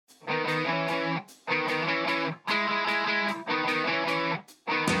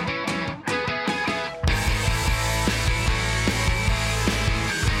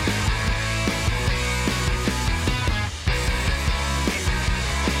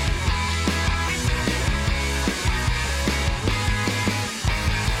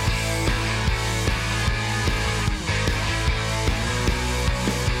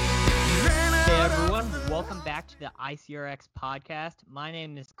iCRX podcast. My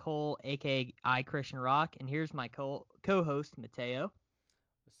name is Cole, aka iChristianRock, and here's my co-host Mateo.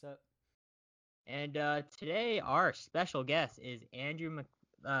 What's up? And today our special guest is Andrew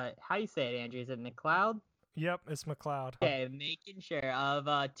how do you say it, Andrew? Is it McLeod? Yep, it's McLeod. Okay, making sure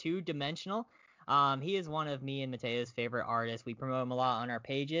of Two Dimensional. He is one of me and Mateo's favorite artists. We promote him a lot on our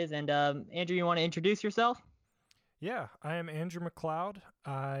pages. And Andrew, you want to introduce yourself? Yeah, I am Andrew McLeod.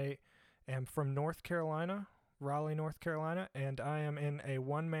 I am from North Carolina, Raleigh, North Carolina, and I am in a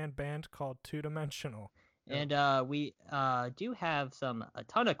one-man band called Two Dimensional. And we do have a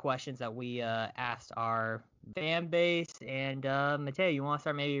ton of questions that we asked our fan base. And Mateo, you want to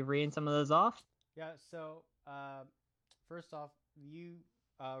start maybe reading some of those off? Yeah, so first off, you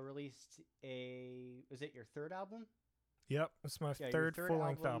released was it your third album? Yep, it's my third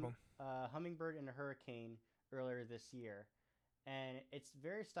full-length album. Hummingbird In A Hurricane, earlier this year. And it's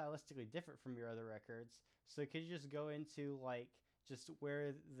very stylistically different from your other records. So could you just go into just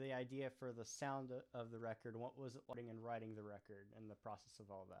where the idea for the sound of the record, what was it like in writing the record and the process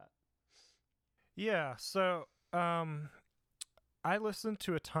of all that? Yeah, so I listen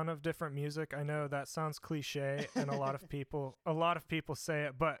to a ton of different music. I know that sounds cliche, and a lot of people say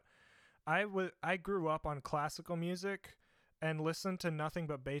it, but I grew up on classical music and listened to nothing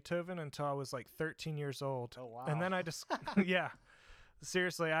but Beethoven until I was like 13 years old. Oh wow! And then I just yeah,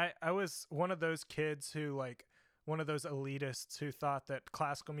 seriously, I was one of those kids who one of those elitists who thought that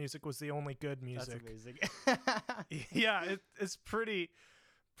classical music was the only good music. That's amazing. Yeah, it's pretty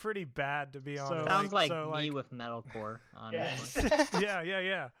bad, to be honest. Sounds like me with metalcore, honestly.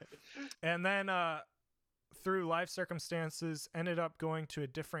 Yeah. And then through life circumstances, ended up going to a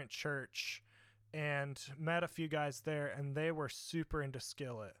different church and met a few guys there, and they were super into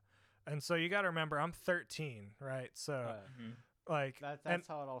Skillet. And so you got to remember, I'm 13, right? So that's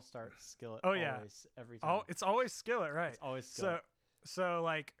how it all starts. Skillet. Oh yeah, every time. It's always Skillet, right? It's always Skillet. So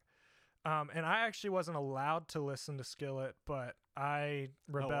and I actually wasn't allowed to listen to Skillet, but I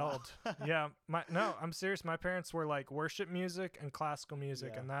rebelled. Oh, wow. Yeah, I'm serious. My parents were like worship music and classical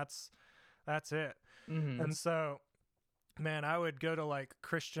music, and that's it. Mm-hmm. And so, man, I would go to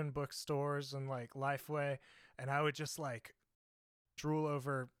Christian bookstores and Lifeway, and I would just drool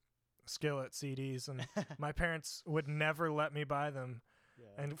over Skillet CDs, and my parents would never let me buy them.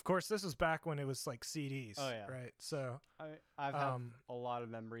 Yeah. And of course, this was back when it was CDs. Oh yeah, right. So I've had a lot of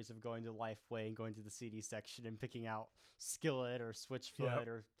memories of going to Lifeway and going to the CD section and picking out Skillet or Switchfoot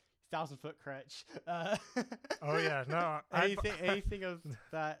or 1000-Foot Crutch. Oh yeah, no, anything of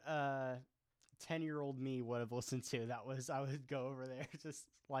that 10-year-old me would have listened to. I would go over there, just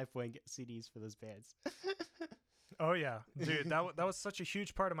Lifeway, and get CDs for those bands. Oh yeah, dude, that was such a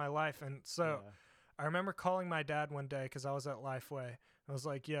huge part of my life. And so I remember calling my dad one day because I was at Lifeway. I was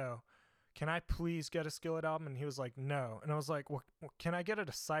like, yo, can I please get a Skillet album? And he was like, no. And I was like, well, can I get a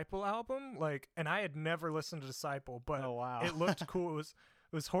Disciple album? And I had never listened to Disciple, but it looked cool. It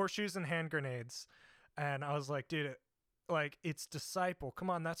was Horseshoes and Hand Grenades. And I was like, dude, it's Disciple. Come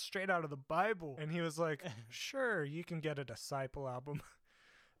on, that's straight out of the Bible. And he was like, sure, you can get a Disciple album.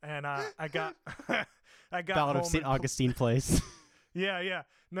 And I got Ballad of St. Augustine Place. Yeah.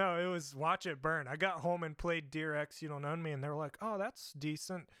 No, it was Watch It Burn. I got home and played Dear X, You Don't Own Me, and they were like, oh, that's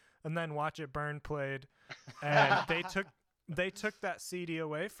decent. And then Watch It Burn played, and they took that CD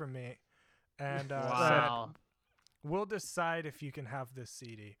away from me, and wow. said, we'll decide if you can have this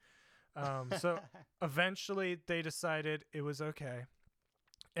CD. So eventually they decided it was okay.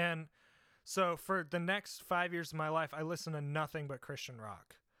 And so for the next 5 years of my life, I listened to nothing but Christian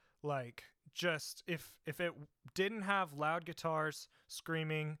rock. Just if it didn't have loud guitars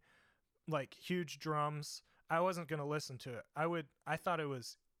screaming, huge drums, I wasn't going to listen to it. I thought it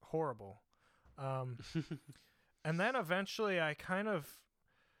was horrible. And then eventually I kind of,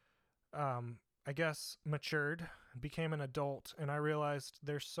 I guess, matured, became an adult, and I realized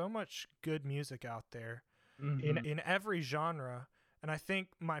there's so much good music out there in every genre. And I think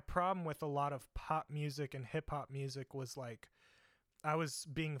my problem with a lot of pop music and hip hop music was I was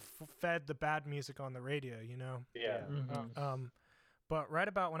being fed the bad music on the radio, you know? Yeah. Mm-hmm. But right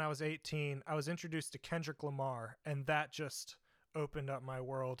about when I was 18, I was introduced to Kendrick Lamar, and that just opened up my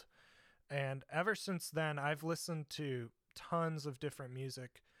world. And ever since then, I've listened to tons of different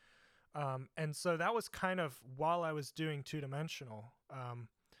music. And so that was kind of while I was doing Two Dimensional.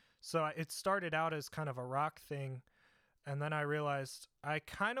 So it started out as kind of a rock thing, and then I realized I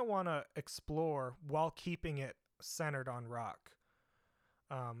kind of want to explore while keeping it centered on rock.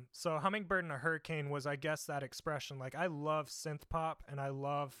 So Hummingbird in a Hurricane was, I guess, that expression. I love synth pop and I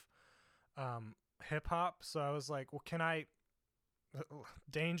love hip hop. So I was like, well, can I...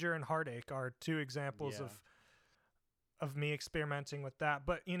 Danger and Heartache are two examples of of me experimenting with that.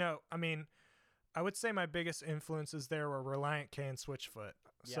 But I mean, I would say my biggest influences there were Reliant K and Switchfoot.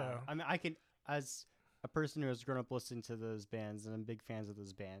 Yeah. So I mean, I can, as a person who has grown up listening to those bands and I'm big fans of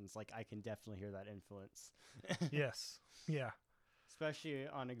those bands, like I can definitely hear that influence. yes, yeah, Especially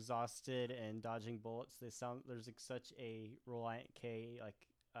on Exhausted and Dodging Bullets, there's like such a Reliant K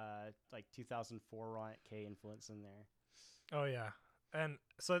like 2004 Reliant K influence in there. oh yeah, and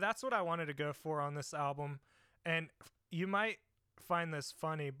so that's what I wanted to go for on this album. And you might find this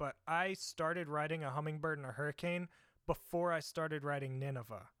funny, but I started writing a Hummingbird in a Hurricane before I started writing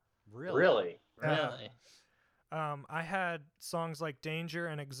Nineveh. Really? Really? I had songs like Danger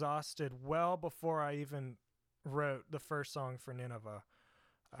and Exhausted well before I even wrote the first song for Nineveh.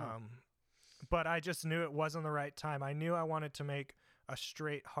 But I just knew it wasn't the right time. I knew I wanted to make a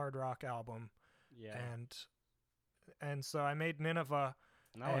straight hard rock album. Yeah. And so I made Nineveh.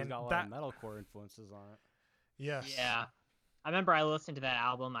 And that one's got a lot of metalcore influences on it. Yes. Yeah. I remember I listened to that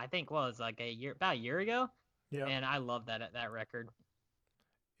album, I think was like about a year ago. Yeah. And I love that record.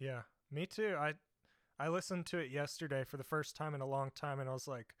 Yeah. Me too. I listened to it yesterday for the first time in a long time, and I was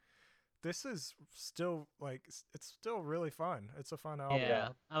like, this is still like, it's still really fun. It's a fun album. Yeah.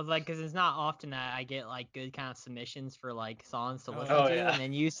 I was like, because it's not often that I get like good kind of submissions for like songs to listen to. yeah. And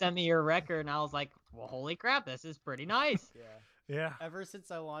then you sent me your record, and I was like, well, holy crap, this is pretty nice. Yeah. Yeah. Ever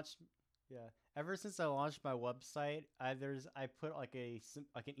since I launched my website, I put like an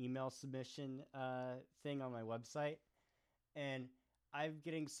email submission thing on my website, and I'm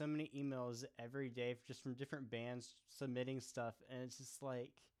getting so many emails every day just from different bands submitting stuff, and it's just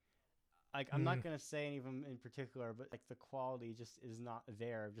like I'm not gonna say any of them in particular, but like the quality just is not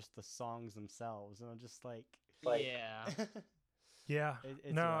there, just the songs themselves, and I'm just like yeah. Yeah.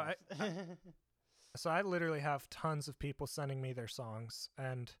 it's No, rough. So I literally have tons of people sending me their songs,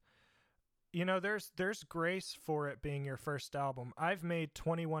 and there's grace for it being your first album. I've made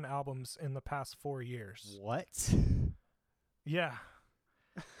 21 albums in the past 4 years. What? Yeah.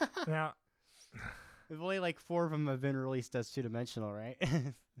 Now, Only like 4 of them have been released as 2-dimensional, right?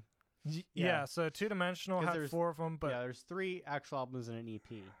 yeah. So 2-dimensional 'Cause had there's- 4 of them, but yeah, there's 3 actual albums and an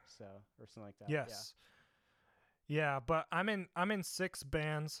EP, so or something like that. yes. Yeah, but I'm in 6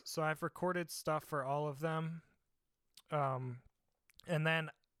 bands, so I've recorded stuff for all of them. And then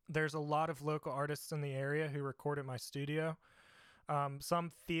there's a lot of local artists in the area who record at my studio. Some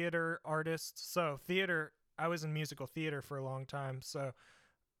theater artists. So theater, I was in musical theater for a long time, so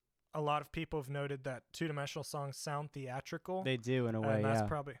a lot of people have noted that 2-dimensional songs sound theatrical. They do in a way, and that's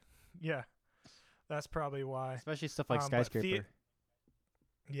yeah. That's probably why. Especially stuff like but Skyscraper.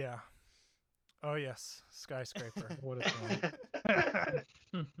 Yeah. Oh yes, Skyscraper. What a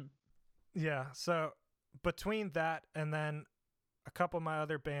song. Yeah, so between that and then a couple of my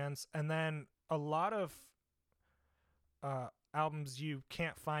other bands, and then a lot of albums you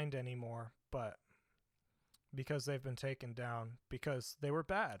can't find anymore, but because they've been taken down because they were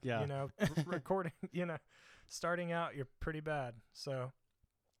bad. Yeah. Recording, starting out, you're pretty bad. So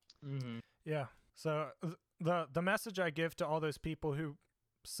yeah. So the message I give to all those people who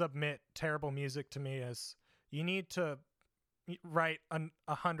submit terrible music to me is you need to write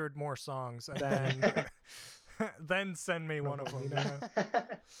 100 more songs and then then send me one of them.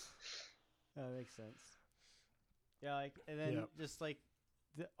 That makes sense. Yeah, like, and then just like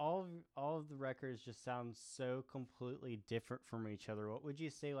all of the records just sound so completely different from each other. What would you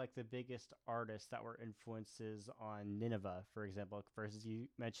say like the biggest artists that were influences on Nineveh, for example, versus you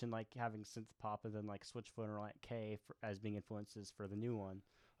mentioned like having synth pop and then like Switchfoot or like K as being influences for the new one.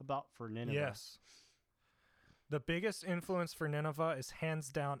 About for Nineveh. Yes. The biggest influence for Nineveh is hands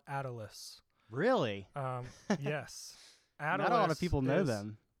down Attalus. Really? Yes. Not a lot of people know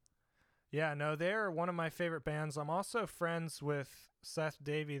them. Yeah, no, they're one of my favorite bands. I'm also friends with Seth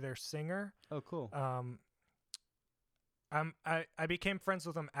Davey, their singer. Oh, cool. I became friends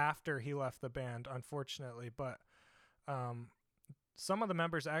with him after he left the band, unfortunately, but some of the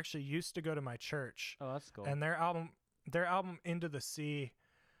members actually used to go to my church. Oh, that's cool. And their album Into the Sea,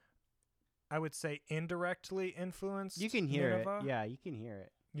 I would say indirectly influenced. You can hear Nineveh. it. Yeah, you can hear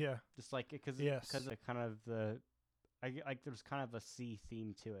it. Yeah. Just like because of kind of like there's kind of a sea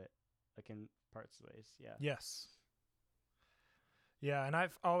theme to it, like in parts of ways. Yeah. Yes. Yeah, and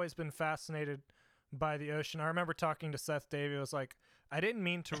I've always been fascinated by the ocean. I remember talking to Seth Davey. I was like, I didn't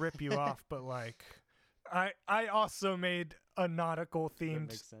mean to rip you off, but like, I also made a nautical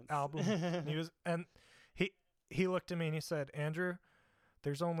themed album. He looked at me and he said, Andrew,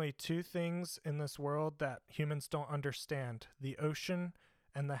 there's only 2 things in this world that humans don't understand: the ocean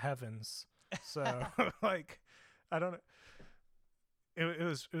and the heavens. So like, I don't know. It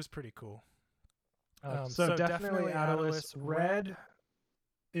was pretty cool. So definitely Atlas. Red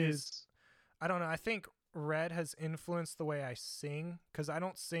is, I don't know, I think Red has influenced the way I sing, because I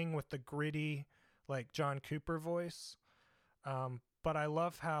don't sing with the gritty, like John Cooper voice. But I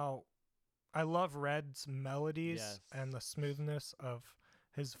love Red's melodies and the smoothness of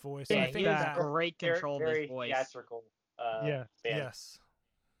his voice. Yeah, I think he has that great control of his very voice. theatrical. yeah, band.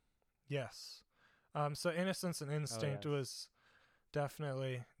 yes. So Innocence and Instinct was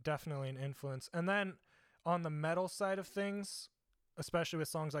definitely an influence. And then on the metal side of things, especially with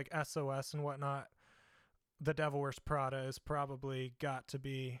songs like SOS and whatnot, The Devil Wears Prada is probably got to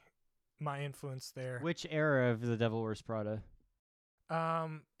be my influence there. Which era of The Devil Wears Prada?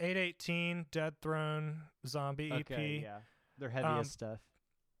 818, Dead Throne, Zombie EP. Okay, yeah. Their heaviest stuff.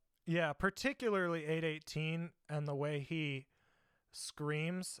 Yeah, particularly 818, and the way he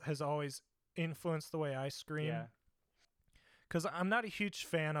screams has always influenced the way I scream. Yeah. Because I'm not a huge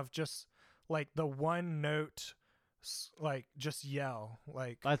fan of just like the one note, like just yell.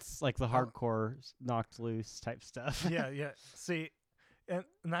 Like That's like the hardcore knocked loose type stuff. yeah. See, and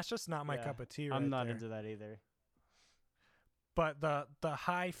that's just not my cup of tea. Right I'm not there. into that either. But the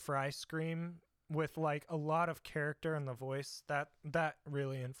high fry scream with like a lot of character in the voice, that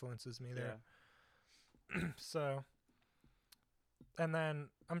really influences me there. So, and then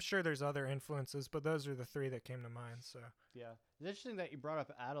I'm sure there's other influences, but those are the three that came to mind. So yeah, it's interesting that you brought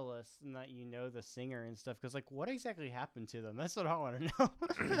up Atlas and that you know the singer and stuff, because like, what exactly happened to them? That's what I want to know.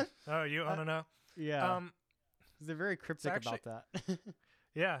 Oh, you want to know? Yeah. They're very cryptic about that.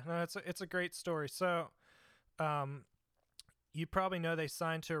 Yeah, no, it's a great story. So, you probably know they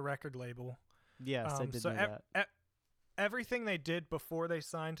signed to a record label. Yes, I did know that. Everything they did before they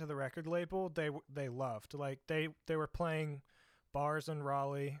signed to the record label, they loved. Like they were playing bars in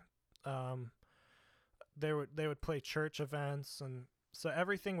Raleigh. They would play church events, and so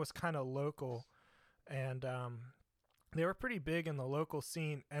everything was kind of local, and they were pretty big in the local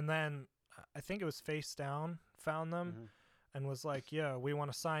scene. And then I think it was Face Down found them and was like, "Yeah, we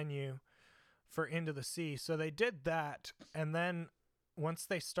want to sign you for Into the Sea." So they did that, and then once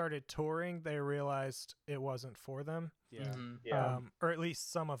they started touring, they realized it wasn't for them. Yeah. Or at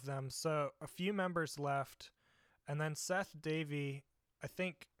least some of them. So a few members left, and then Seth Davey, I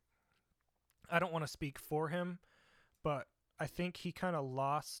don't want to speak for him, but I think he kind of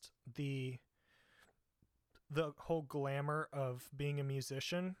lost the whole glamour of being a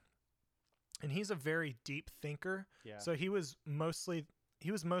musician. And he's a very deep thinker. Yeah. So he was mostly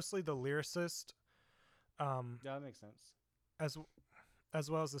the lyricist. Yeah, that makes sense. As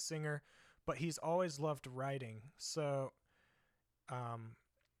well as the singer, but he's always loved writing. So,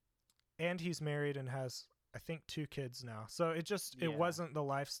 and he's married and has, I think, 2 kids now. So it wasn't the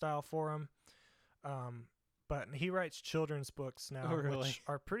lifestyle for him. But he writes children's books now, which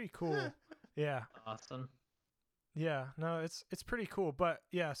are pretty cool. Yeah. Awesome. Yeah. No, it's pretty cool. But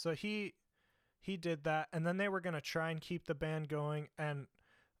yeah, so he did that, and then they were gonna try and keep the band going. And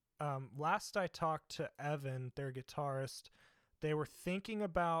last I talked to Evan, their guitarist, they were thinking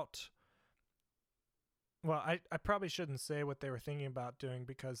about, well, I probably shouldn't say what they were thinking about doing,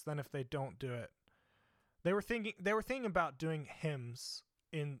 because then if they don't do it, they were thinking about doing hymns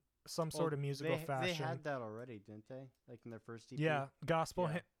in some sort of musical fashion. They had that already, didn't they? Like in their first EP? Yeah, gospel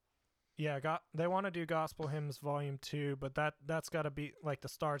they want to do gospel hymns volume 2, but that's got to be like the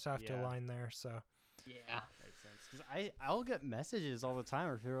stars have to align there. So yeah, makes sense. Because I'll get messages all the time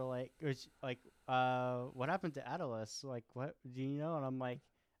where people are like, what happened to Atlas? Like, what do you know? And I'm like,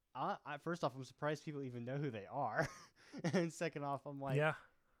 first off, I'm surprised people even know who they are, and second off, I'm like,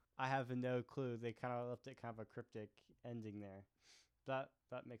 I have no clue. They kind of left it kind of a cryptic ending there. That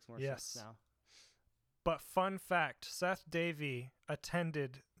makes more sense now. But fun fact, Seth Davey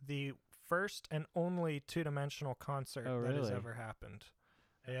attended the first and only 2-dimensional concert that has ever happened.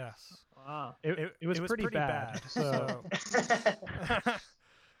 Yes. Wow. It was pretty bad. So,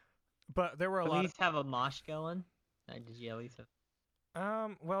 but there were a lot. At least have a mosh going. Did you at least have?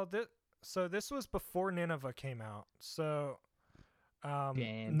 Well, this was before Nineveh came out, so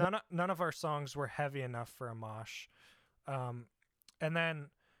none of our songs were heavy enough for a mosh. And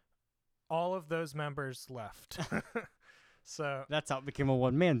then all of those members left. So that's how it became a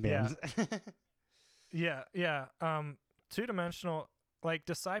one-man band. Yeah. 2-dimensional, like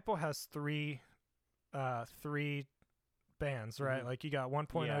Disciple has three bands, right? Mm-hmm. Like you got 1.0,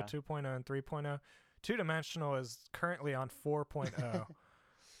 2.0, and 3.0. 2-dimensional is currently on 4.0.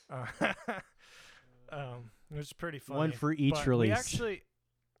 Which is pretty funny. One for each but release. We actually,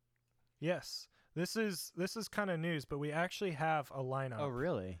 yes, this is kind of news, but we actually have a lineup. Oh,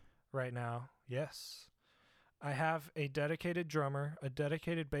 really? Right now, yes. I have a dedicated drummer, a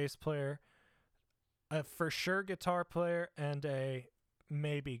dedicated bass player, a for sure guitar player and a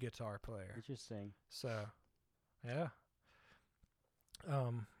maybe guitar player. Interesting. So, yeah.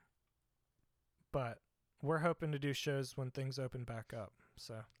 But we're hoping to do shows when things open back up.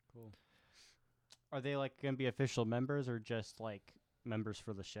 So cool. Are they like going to be official members or just like members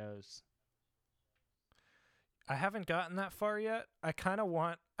for the shows? I haven't gotten that far yet. I kind of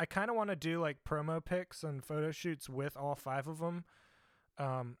want to do like promo pics and photo shoots with all 5 of them.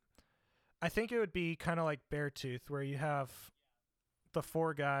 I think it would be kind of like Beartooth, where you have the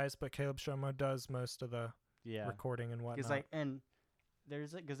 4 guys, but Caleb Shomo does most of the recording and whatnot.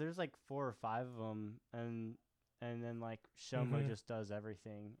 There's 4 or 5 of them, and then like Shomo just does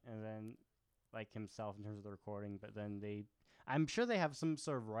everything, and then like himself in terms of the recording. But then I'm sure they have some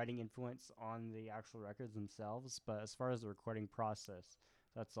sort of writing influence on the actual records themselves. But as far as the recording process,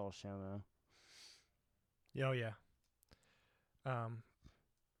 that's all Shomo. Oh yeah. I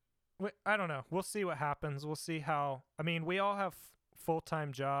don't know. We'll see what happens. We'll see how. I mean, we all have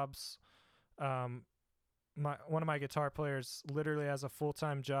full-time jobs. One of my guitar players literally has a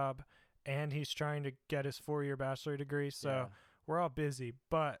full-time job, and he's trying to get his 4-year bachelor degree. So we're all busy,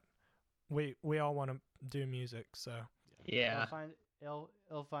 but we all want to do music. So yeah, he'll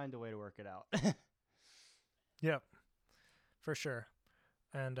find a way to work it out. Yep, for sure.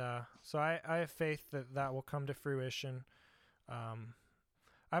 And so I have faith that will come to fruition.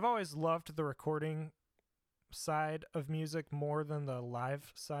 I've always loved the recording side of music more than the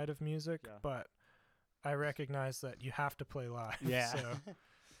live side of music, but I recognize that you have to play live. Yeah. So.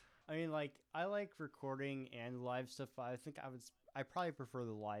 I mean, like, I like recording and live stuff, but I think I probably prefer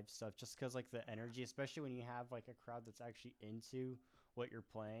the live stuff just because, like, the energy, especially when you have, like, a crowd that's actually into what you're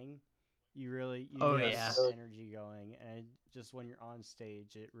playing, you have energy going. And just when you're on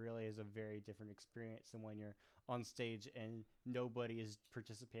stage, it really is a very different experience than when you're on stage and nobody is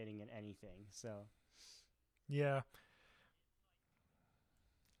participating in anything. So, yeah.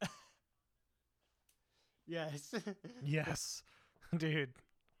 Yes. Yes, dude.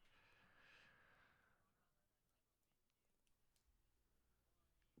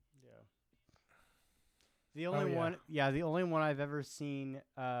 The only one I've ever seen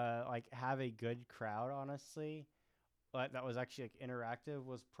like have a good crowd, honestly, that was actually like interactive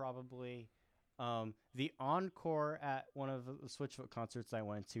was probably the encore at one of the Switchfoot concerts I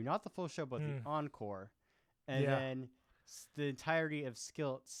went to. Not the full show, but the encore. And then the entirety of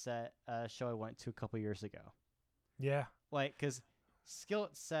Skillet's set show I went to a couple years ago. Yeah. Like, because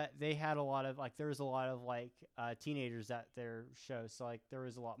Skillet's set, they had a lot of, like, there was a lot of, like, teenagers at their show. So, like, there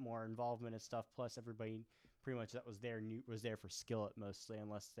was a lot more involvement and stuff. Plus, everybody pretty much that was there was there for Skillet mostly,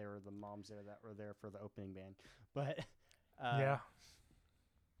 unless they were the moms there that were there for the opening band. But,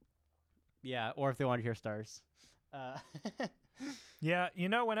 yeah, or if they wanted to hear Stars. Yeah, you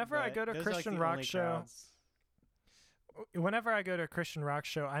know, whenever I go to a Christian rock show,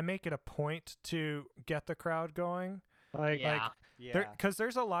 I make it a point to get the crowd going. Because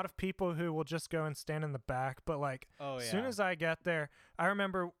there's a lot of people who will just go and stand in the back, but like as soon as I get there, I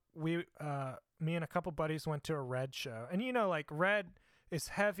remember me and a couple buddies went to a Red show, and you know, like Red is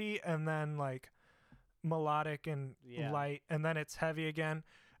heavy and then like melodic and light, and then it's heavy again.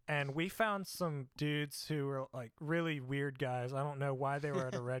 And we found some dudes who were like really weird guys. I don't know why they were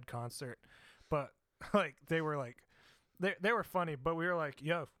at a Red concert, but like they were like they were funny. But we were like,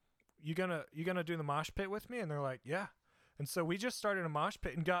 "Yo, you gonna do the mosh pit with me?" And they're like, "Yeah." And so we just started a mosh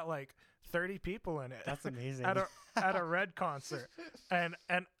pit and got like 30 people in it. That's amazing. at a Red concert, and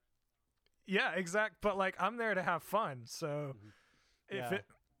yeah, exact. But like I'm there to have fun, so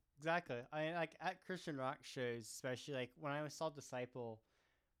exactly. I like at Christian rock shows, especially like when I saw Disciple.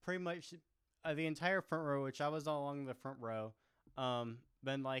 Pretty much the entire front row, which I was all along the front row,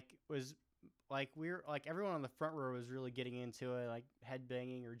 then like was like everyone on the front row was really getting into it, like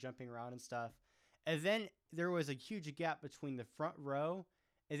headbanging or jumping around and stuff. And then there was a huge gap between the front row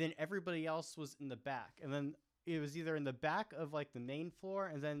and then everybody else was in the back. And then it was either in the back of like the main floor,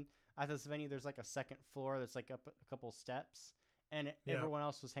 and then at this venue there's like a second floor that's like up a couple steps, and everyone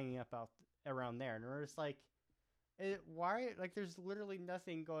else was hanging up out around there. And we're just like, why? Like, there's literally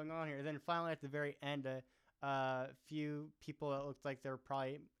nothing going on here. And then finally, at the very end, a few people that looked like they were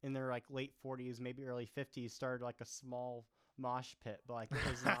probably in their like late 40s, maybe early 50s, started like a small mosh pit, but like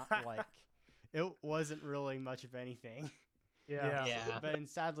it was not like it wasn't really much of anything. Yeah. But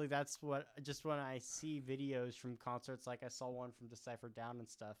sadly, that's what just when I see videos from concerts, like I saw one from Decipher Down and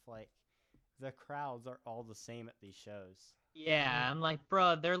stuff, like the crowds are all the same at these shows. Yeah, I'm like,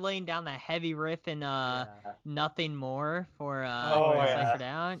 bro, they're laying down that heavy riff and nothing more for Cypher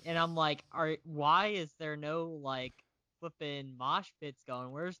Down, and I'm like, why is there no like flipping mosh pits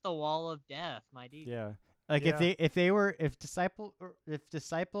going. Where's the wall of death, my dude? Yeah. Like Yeah. if Disciple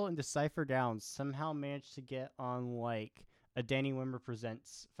and Decipher Downs somehow managed to get on like a Danny Wimmer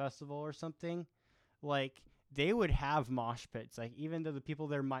Presents festival or something, like they would have mosh pits. Like even though the people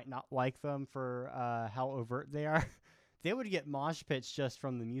there might not like them for how overt they are, they would get mosh pits just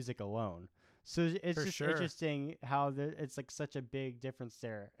from the music alone. So it's For just sure. interesting how it's like such a big difference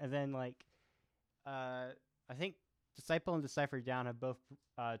there. And then like I think Disciple and Decipher Down have both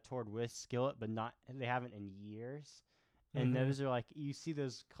toured with Skillet, but they haven't in years. And Mhm. those are like you see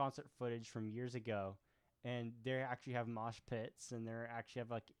those concert footage from years ago, and they actually have mosh pits and they actually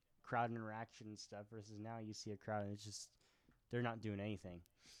have like crowd interaction and stuff. Versus now you see a crowd and it's just they're not doing anything.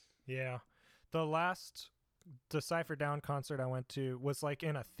 Yeah. The last Decipher Down concert I went to was like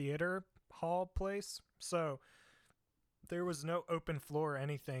in a theater hall place. So there was no open floor or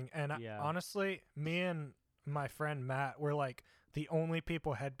anything. And Yeah. honestly, me and my friend Matt were like the only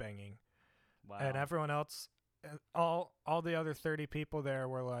people headbanging. Wow. And everyone else, all the other 30 people there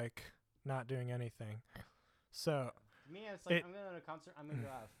were like not doing anything. So To me, it's like I'm going to a concert. I'm gonna go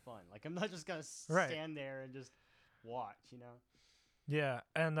have fun. Like I'm not just gonna stand there and just watch. You know. yeah,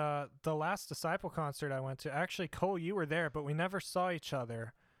 and the last Disciple concert I went to, actually, Cole, you were there, but we never saw each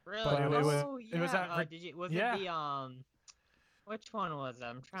other. Really? But it Oh, it was yeah. at Did you? Was yeah. it the Which one was it?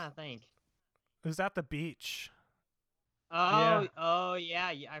 I'm trying to think. It was at the beach. Oh, oh yeah,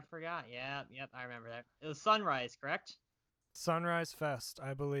 I forgot. Yeah, yep, I remember that. It was Sunrise, correct? Sunrise Fest,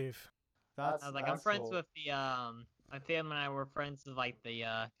 I believe. I was like, I'm friends cool. with the my family and I were friends with like the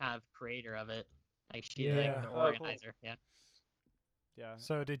kind of creator of it. Like she's Yeah. like the Oh, cool. organizer. Yeah. Yeah.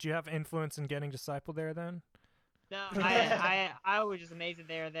 So did you have influence in getting Disciple there then? No, I was just amazed that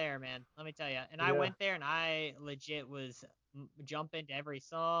they were there, man. Let me tell you. And I Yeah. went there and I legit was jumping to every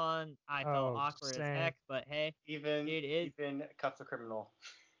song. I felt awkward same. as heck, but hey, Even dude, Cuff the Criminal.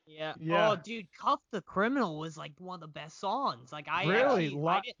 yeah. Yeah. Oh, dude, Cuff the Criminal was like one of the best songs. Like I Really?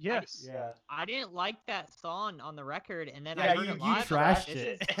 actually, Yes. Yeah. I didn't like that song on the record, and then Yeah, I heard you it live. trashed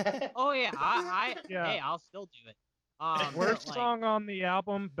This it. is- oh yeah, Yeah. hey, I'll still do it. Worst but, like, song on the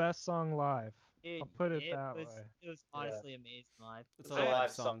album, best song live. It, I'll put it it that was way. it was honestly amazing live. It's a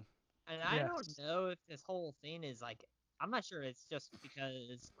live song. And I don't Yes. know if this whole thing is like, I'm not sure it's just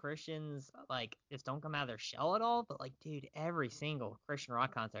because Christians like just don't come out of their shell at all, but like, dude, every single Christian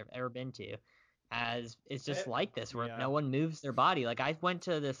rock concert I've ever been to it's just like this where Yeah. no one moves their body. Like I went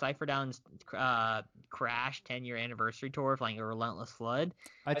to the Cypher Downs Crash 10-year anniversary tour for like a Relentless Flood.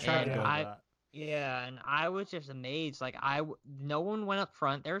 I tried to Yeah. go to that. Yeah, and I was just amazed. Like no one went up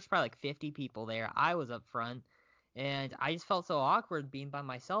front. There was probably like 50 people there. I was up front, and I just felt so awkward being by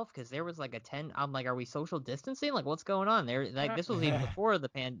myself because there was like a 10. I'm like, are we social distancing? Like, what's going on? There, like this was even before the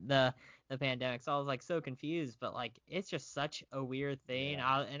pandemic, so I was like so confused. But like, it's just such a weird thing.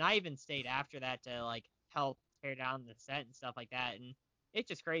 Yeah. I even stayed after that to like help tear down the set and stuff like that. And it's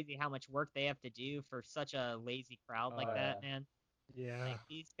just crazy how much work they have to do for such a lazy crowd like that, man. Yeah. Like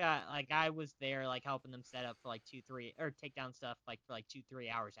these guys, like I was there, like helping them set up for like 2-3 or take down stuff like for like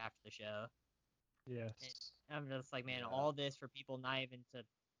 2-3 hours after the show. Yes. And I'm just like, man, Yeah. all this for people not even to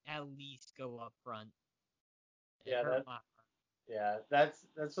at least go up front. It Yeah, hurt my heart. Yeah, that's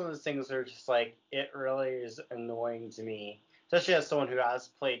one of those things where just like it really is annoying to me, especially as someone who has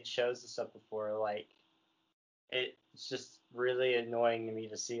played shows and stuff before. Like, it's just really annoying to me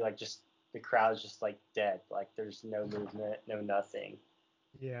to see like just the crowd's just like dead. Like there's no movement, no nothing.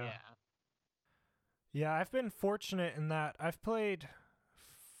 Yeah. Yeah, I've been fortunate in that I've played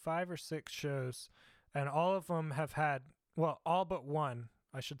 5 or 6 shows, and all of them have had, well, all but one,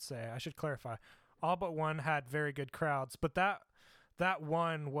 I should say. I should clarify. All but one had very good crowds, but that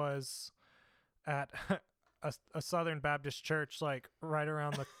one was at a Southern Baptist church, like right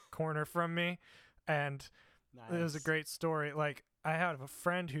around the corner from me, and it was a great story. Like, I have a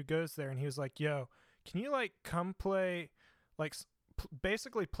friend who goes there, and he was like, "Yo, can you like come play, like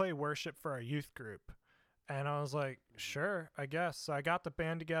basically play worship for our youth group?" And I was like, "Sure, I guess." So I got the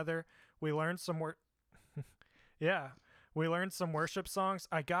band together. We learned some yeah, we learned some worship songs.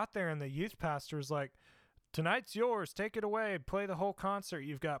 I got there, and the youth pastor was like, "Tonight's yours. Take it away. Play the whole concert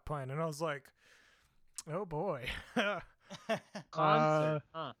you've got planned." And I was like, "Oh boy." Concert,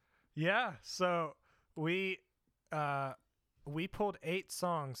 huh? Yeah, so we pulled 8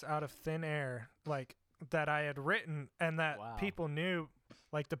 songs out of thin air, like that I had written and that Wow. people knew,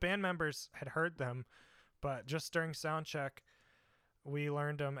 like the band members had heard them, but just during sound check we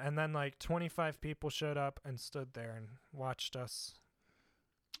learned them, and then like 25 people showed up and stood there and watched us,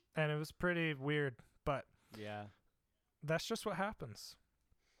 and it was pretty weird, but Yeah. that's just what happens.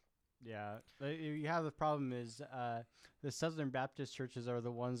 Yeah, you have the problem is the Southern Baptist churches are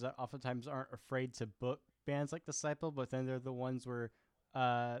the ones that oftentimes aren't afraid to book bands like Disciple, but then they're the ones where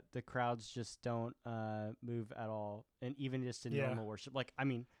the crowds just don't move at all, and even just in normal worship. Like, I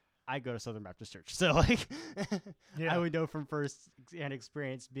mean, I go to Southern Baptist Church, so like, I would know from first-hand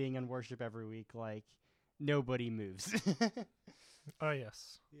experience being in worship every week, like nobody moves. Oh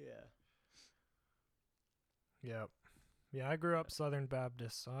yes. Yeah. Yep. Yeah, I grew up Southern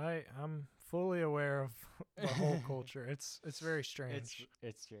Baptist, so I'm fully aware of the whole culture. It's very strange.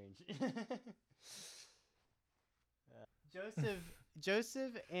 It's strange.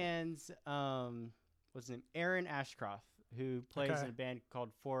 Joseph and what's his name? Aaron Ashcroft, who plays in a band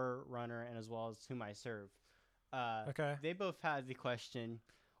called Forerunner, and as well as Whom I Serve. They both had the question,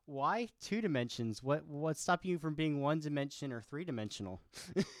 why 2 dimensions? What's stopping you from being 1 dimension or 3-dimensional?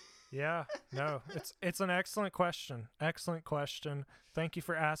 Yeah, no, it's an excellent question. Excellent question. Thank you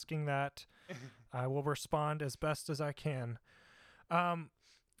for asking that. I will respond as best as I can.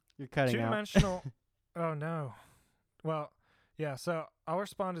 You're cutting out. 2-dimensional. Oh no. Well, yeah. So I'll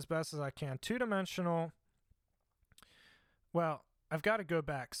respond as best as I can. 2-dimensional. Well, I've got to go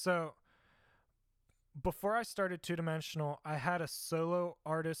back. So before I started 2-dimensional, I had a solo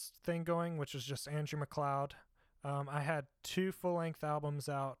artist thing going, which was just Andrew McLeod. I had 2 full-length albums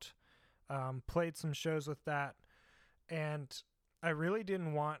out. Played some shows with that, and I really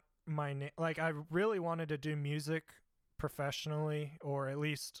didn't want my name. Like, I really wanted to do music professionally, or at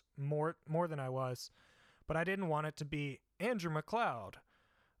least more than I was, but I didn't want it to be Andrew McLeod.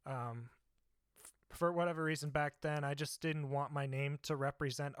 For whatever reason back then, I just didn't want my name to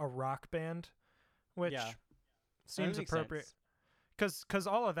represent a rock band, which seems appropriate, because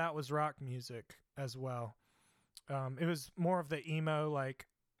all of that was rock music as well. It was more of the emo, like,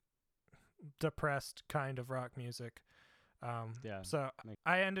 depressed kind of rock music. So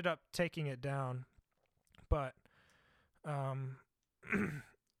I ended up taking it down, but I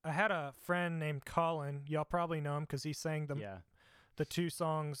had a friend named Colin. Y'all probably know him because he sang the 2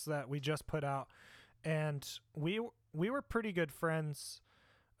 songs that we just put out, and we were pretty good friends.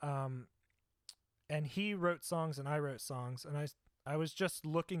 And he wrote songs and I wrote songs, and I was just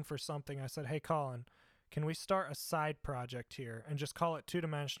looking for something. I said, "Hey Colin, can we start a side project here and just call it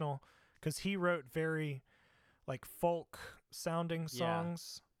 2-dimensional?" Because he wrote very, like, folk sounding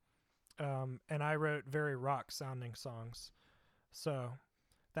songs, and I wrote very rock sounding songs. So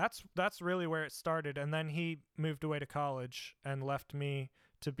that's really where it started. And then he moved away to college and left me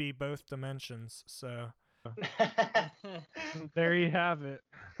to be both dimensions. So there you have it.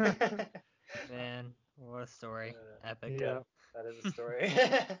 Man, what a story. Epic. Yeah, that is a story.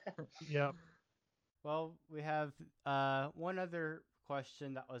 Yep. Well, we have one other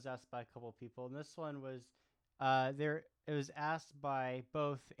question that was asked by a couple of people, and this one was it was asked by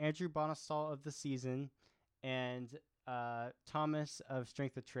both Andrew Bonestall of The Season and Thomas of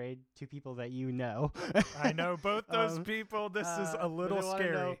Strength of Trade, 2 people that you know. I know both those people. This is a little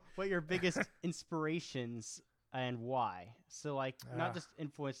scary. Know what your biggest inspirations and why? So, like, not just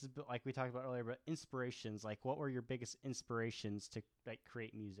influences, but like we talked about earlier, but inspirations. Like, what were your biggest inspirations to, like,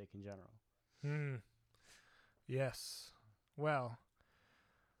 create music in general? Yes. Well,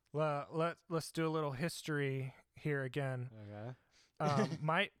 let's do a little history here again.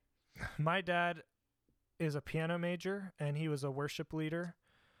 Okay. My dad is a piano major, and he was a worship leader.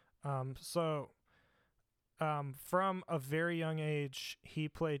 So from a very young age, he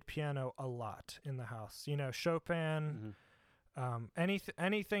played piano a lot in the house. You know, Chopin,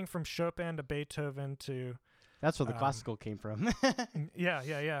 anything from Chopin to Beethoven to... That's where the classical came from.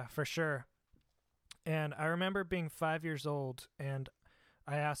 Yeah, for sure. And I remember being 5 years old, and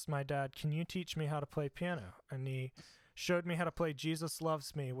I asked my dad, "Can you teach me how to play piano?" And he showed me how to play Jesus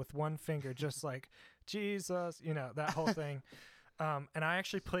Loves Me with one finger, just like, Jesus, you know, that whole thing. And I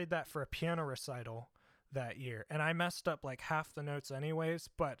actually played that for a piano recital that year. And I messed up like half the notes anyways,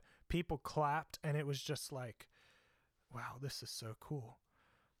 but people clapped, and it was just like, wow, this is so cool.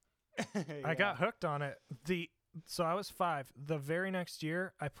 I got hooked on it. So I was 5. The very next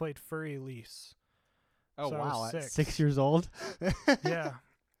year, I played Furry Elise. Oh, so wow. I was 6. 6 years old? Yeah.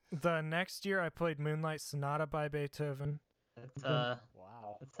 The next year, I played Moonlight Sonata by Beethoven. Wow.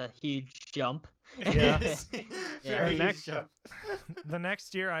 That's a huge jump. Yeah. Very huge jump. The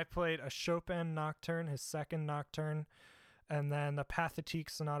next year, I played a Chopin Nocturne, his second Nocturne, and then the Pathétique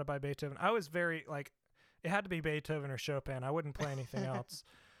Sonata by Beethoven. I was very, like, it had to be Beethoven or Chopin. I wouldn't play anything else.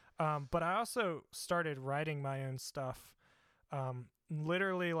 But I also started writing my own stuff.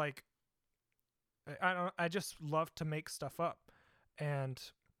 Literally, like, I just love to make stuff up. And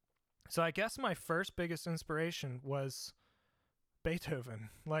so I guess my first biggest inspiration was Beethoven.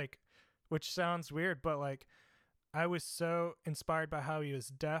 Like, which sounds weird, but like I was so inspired by how he was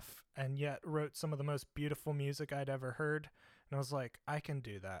deaf and yet wrote some of the most beautiful music I'd ever heard. And I was like, I can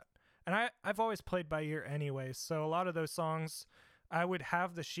do that. And I've always played by ear anyways, so a lot of those songs, I would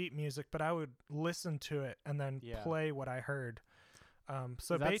have the sheet music, but I would listen to it and then play what I heard.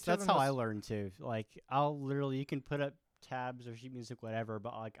 So that's how I learned too. Like you can put up tabs or sheet music, whatever,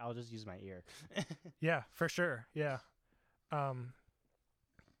 but like I'll just use my ear. Yeah, for sure. Yeah.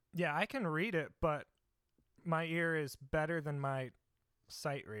 Yeah, I can read it, but my ear is better than my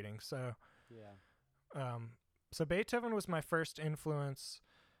sight reading. So yeah. So Beethoven was my first influence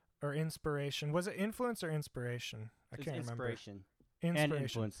or inspiration. Was it influence or inspiration? I can't remember. Inspiration. And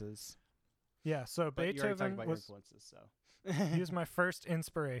influences. Yeah, so but Beethoven was influences, so he was my first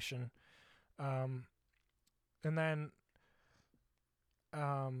inspiration. And then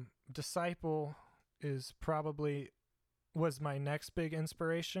Disciple was my next big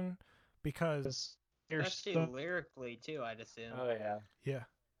inspiration because especially lyrically too, I'd assume. Oh yeah.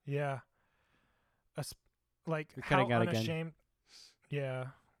 Yeah. Like you're how cutting out unashamed. Again. Yeah,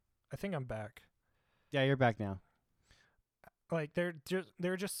 I think I'm back. Yeah, you're back now. Like they're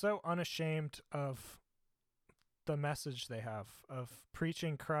just so unashamed of the message they have of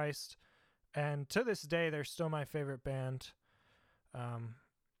preaching Christ, and to this day they're still my favorite band.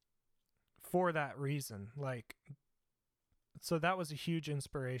 For that reason, like, so that was a huge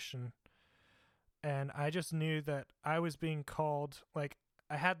inspiration, and I just knew that I was being called. Like,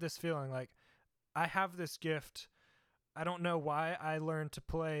 I had this feeling like I have this gift. I don't know why I learned to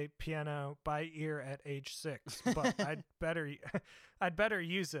play piano by ear at age 6, but I'd better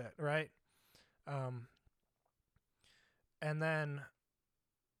use it, right? And then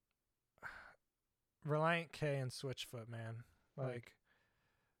Reliant K and Switchfoot, man. Like,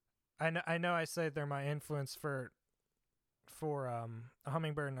 I know I say they're my influence for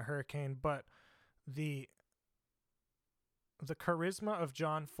Hummingbird in a Hurricane, but the charisma of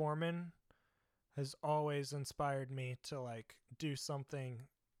John Foreman has always inspired me to like do something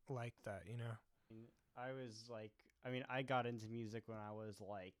like that, you know. I got into music when I was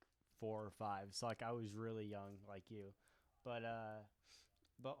like 4 or 5, so like I was really young like you, but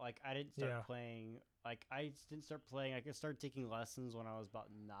like I didn't start playing. Like I didn't start playing. I could start taking lessons when I was about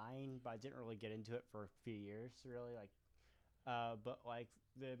 9, but I didn't really get into it for a few years, really. Like, but like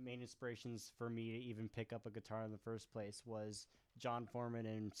the main inspirations for me to even pick up a guitar in the first place was John Foreman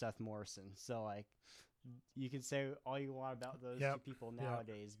and Seth Morrison. So like, you can say all you want about those two people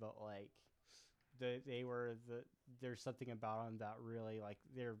nowadays, but like, there's something about them that really like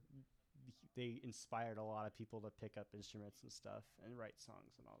they inspired a lot of people to pick up instruments and stuff and write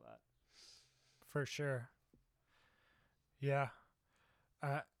songs and all that. For sure. Yeah.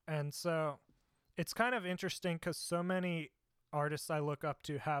 And so it's kind of interesting because so many artists I look up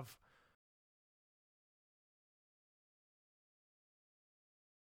to have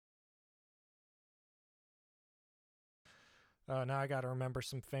now I got to remember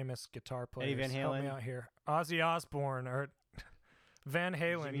some famous guitar players. Eddie Van Halen. Help me out here. Ozzy Osbourne or Van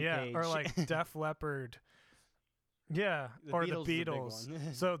Halen, Jimmy Page. Or like Def Leppard. Yeah, or the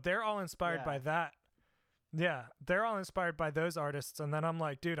Beatles. So they're all inspired by that. Yeah, they're all inspired by those artists, and then I'm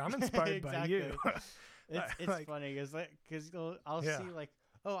like, dude, I'm inspired by you. It's like, funny because I'll see like,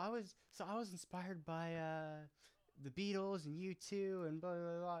 oh, I was inspired by the Beatles and U2 and blah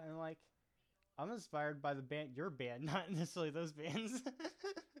blah blah, and like, I'm inspired by your band, not necessarily those bands.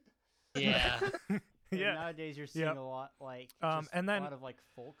 Yeah. Yeah. Nowadays you're seeing a lot like and then a lot of like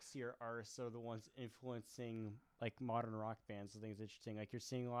folksier artists are the ones influencing like modern rock bands. I think it's interesting. Like you're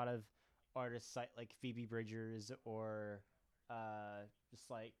seeing a lot of artists like Phoebe Bridgers or just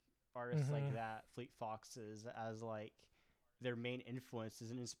like artists like that, Fleet Foxes, as like their main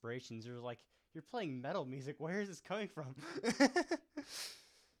influences and inspirations. They're like, you're playing metal music. Where is this coming from?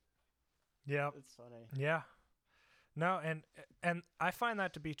 Yeah, it's funny. Yeah, no, and I find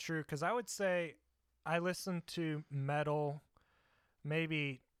that to be true because I would say I listen to metal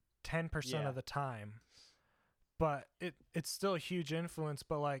maybe 10% of the time, but it's still a huge influence.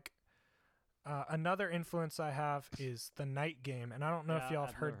 But like another influence I have is the Night Game, and I don't know if y'all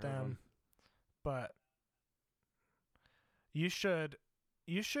have heard them, but you should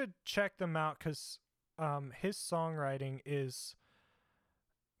check them out because his songwriting is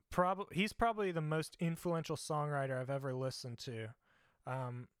he's probably the most influential songwriter I've ever listened to.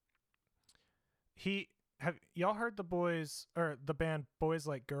 Have y'all heard the band Boys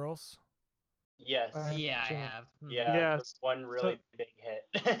Like Girls? Yes. Yeah, I have. Yeah, yes. One really big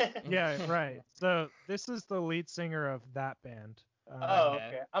hit. Yeah, right. So this is the lead singer of that band.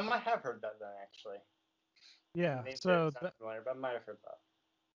 Okay. I might have heard that then, actually. Yeah. Maybe so familiar, but I might have heard that.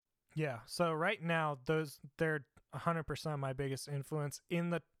 Yeah. So right now, they're 100% my biggest influence in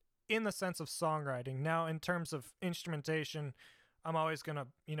the sense of songwriting. Now, in terms of instrumentation, I'm always gonna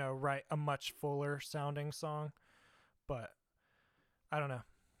write a much fuller sounding song, but I don't know.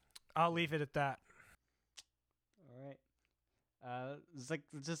 I'll leave it at that. All right. It's like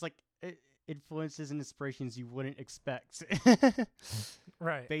just like influences and inspirations you wouldn't expect.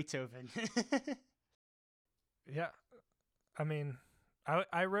 Right. Beethoven. Yeah. I mean,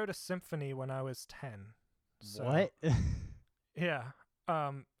 I wrote a symphony when I was 10. So, What? Yeah.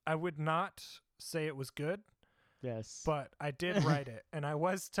 I would not say it was good, Yes. but I did write it, and I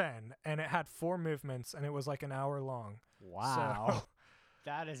was 10, and it had 4 movements, and it was like an hour long. Wow. So,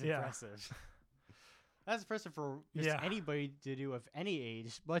 That is yeah. impressive. That's impressive for just Yeah. anybody to do of any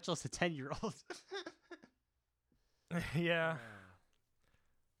age, much less a 10-year-old. Yeah.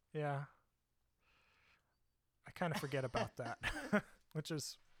 Yeah. I kind of forget about that, which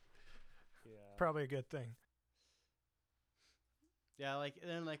is Yeah. probably a good thing. Yeah, like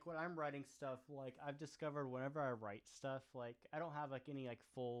then like when I'm writing stuff, like I've discovered whenever I write stuff, like I don't have like any like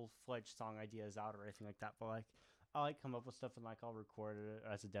full-fledged song ideas out or anything like that, but like I like come up with stuff and like I'll record it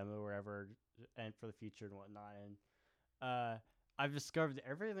as a demo or whatever, and for the future and whatnot. And I've discovered that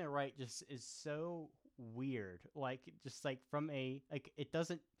everything I write just is so weird. Like just like from a like it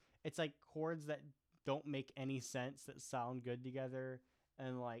doesn't. It's like chords that don't make any sense that sound good together,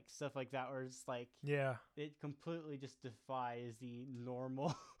 and like stuff like that, where it's like Yeah. it completely just defies the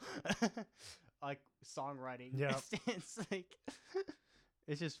normal like songwriting Yep. stance. Like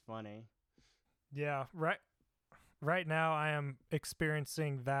it's just funny. Yeah. Right now, I am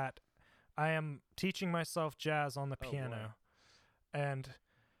experiencing that. I am teaching myself jazz on the Oh, piano, and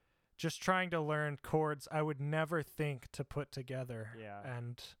just trying to learn chords I would never think to put together. Yeah.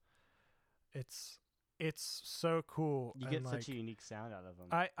 And it's so cool. You and get like, such a unique sound out of them.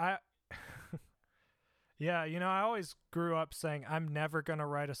 I yeah, I always grew up saying I'm never gonna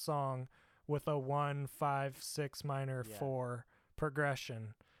write a song with a 1 5 6 minor Yeah. 4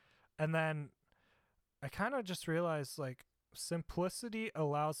 progression, and then I kind of just realized like simplicity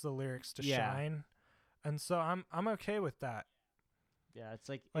allows the lyrics to Yeah. shine, and so I'm okay with that. Yeah, it's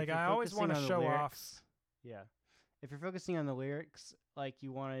like Like, if you're I always focusing wanna on the show off- lyrics- Yeah, if you're focusing on the lyrics, like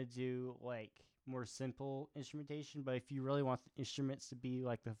you want to do like more simple instrumentation, but if you really want the instruments to be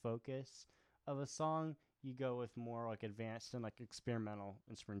like the focus of a song, you go with more like advanced and like experimental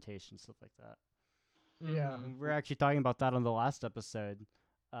instrumentation, stuff like that. Yeah. And we're actually talking about that on the last episode.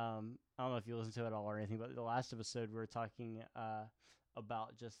 I don't know if you listened to it all or anything, but the last episode we were talking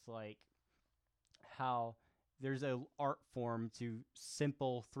about just like how there's a art form to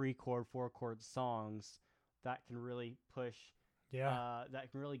simple 3-chord, 4-chord songs that can really push, Yeah. that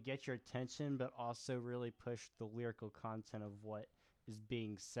can really get your attention, but also really push the lyrical content of what is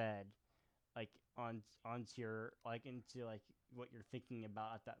being said, like onto your like into like what you're thinking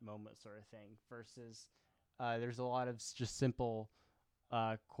about at that moment, sort of thing. Versus, there's a lot of just simple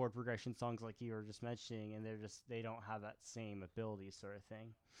chord progression songs like you were just mentioning, and they don't have that same ability, sort of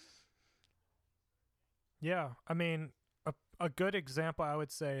thing. Yeah. I mean, a good example I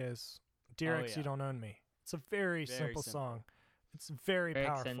would say is "Dear Oh, X, yeah. You Don't Own Me." It's a very, Very simple simple. song. It's very lyrics,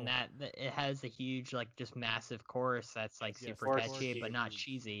 powerful. and that it has a huge, like, just massive chorus that's like Yeah, super chorus catchy is but not huge.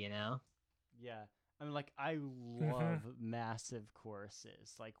 cheesy, you know? Yeah. I mean, like, I love massive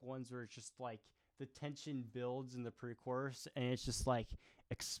choruses. Like, ones where it's just, like, the tension builds in the pre-chorus, and it's just, like,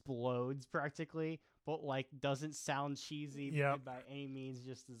 explodes practically, but, like, doesn't sound cheesy Yep. by any means,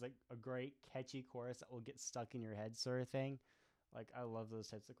 just is, like, a great, catchy chorus that will get stuck in your head, sort of thing. Like, I love those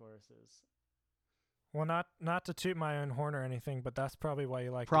types of choruses. Well, not to toot my own horn or anything, but that's probably why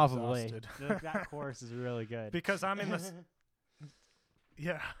you like Probably. Exhausted. That chorus is really good. Because I'm in the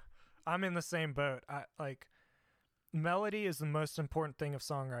yeah, I'm in the same boat. I like melody is the most important thing of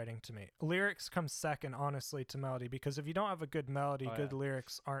songwriting to me. Lyrics come second, honestly, to melody, because if you don't have a good melody, Oh, good yeah.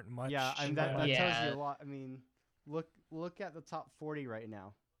 lyrics aren't much. Yeah, and in that my- tells Yeah. you a lot. I mean, look at the top 40 right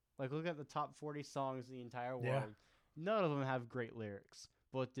now. Like, look at the top 40 songs in the entire world. Yeah. None of them have great lyrics,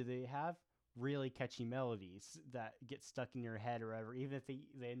 but do they have really catchy melodies that get stuck in your head or whatever? Even if they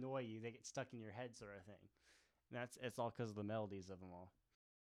annoy you, they get stuck in your head, sort of thing. And it's all because of the melodies of them all.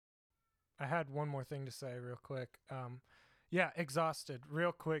 I had one more thing to say real quick. Yeah, Exhausted.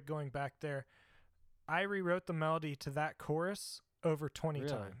 Real quick, going back there, I rewrote the melody to that chorus over 20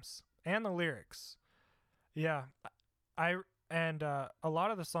 Really? times, and the lyrics. Yeah, a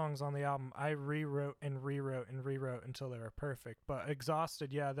lot of the songs on the album I rewrote and rewrote and rewrote until they were perfect. But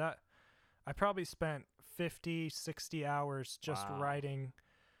Exhausted, yeah, that I probably spent 50, 60 hours just Wow.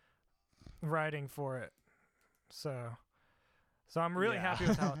 writing for it. So So I'm really Yeah. happy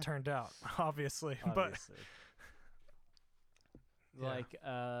with how it turned out, obviously. Obviously. Yeah. Like,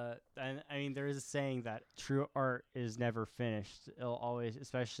 and I mean, there is a saying that true art is never finished. It'll always,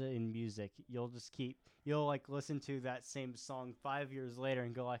 especially in music, you'll like listen to that same song 5 years later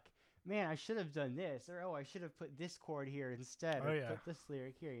and go like, man, I should have done this, or oh, I should have put this chord here instead, Oh, or yeah. put this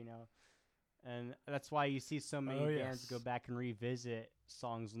lyric here, you know. And that's why you see so many Oh, bands yes. go back and revisit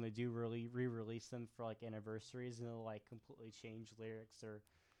songs when they do re-release them for like anniversaries, and they'll like completely change lyrics or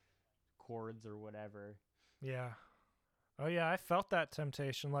chords or whatever. Yeah. Oh, yeah, I felt that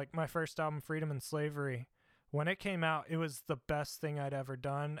temptation. Like, my first album, Freedom and Slavery, when it came out, it was the best thing I'd ever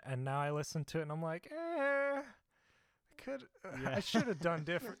done, and now I listen to it, and I'm like, Yeah. I should have done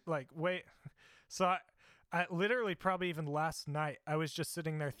different. Like, wait. So I literally probably even last night, I was just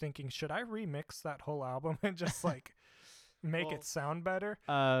sitting there thinking, should I remix that whole album and just, like, make Well, it sound better?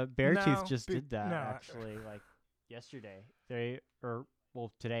 Beartooth No, just did that no. actually, like yesterday.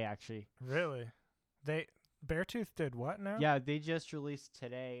 Today actually. Really? Beartooth did what now? Yeah, they just released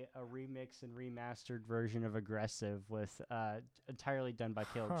today a remix and remastered version of Aggressive with entirely done by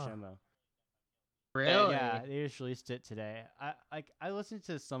Caleb Huh. Shomo. Really? Yeah, they just released it today. I listened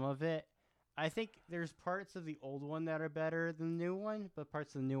to some of it. I think there's parts of the old one that are better than the new one, but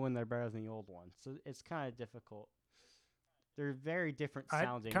parts of the new one that are better than the old one. So it's kind of difficult. They're very different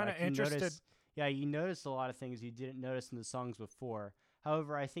sounding. I'm kind of interested. You notice a lot of things you didn't notice in the songs before.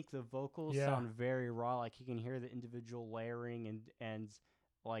 However, I think the vocals Yeah. sound very raw. Like you can hear the individual layering and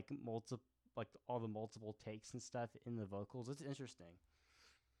like all the multiple takes and stuff in the vocals. It's interesting.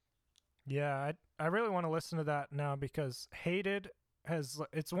 Yeah, I really want to listen to that now because Hated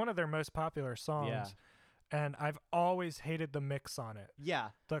it's one of their most popular songs. Yeah. And I've always hated the mix on it. Yeah,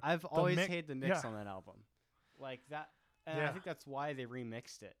 The- I've the always mix- hated the mix yeah. on that album. Like that, and I Yeah. think that's why they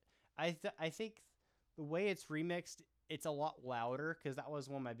remixed it. I think the way it's remixed, it's a lot louder because that was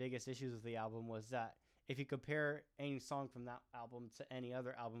one of my biggest issues with the album was that if you compare any song from that album to any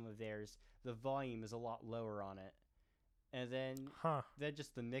other album of theirs, the volume is a lot lower on it. And then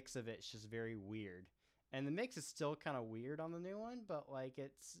just the mix of it's just very weird. And the mix is still kind of weird on the new one, but like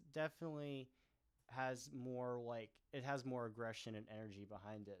it's definitely has more aggression and energy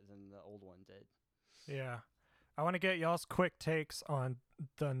behind it than the old one did. Yeah. I want to get y'all's quick takes on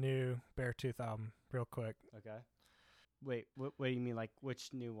the new Beartooth album real quick. Okay. Wait, what do you mean? Like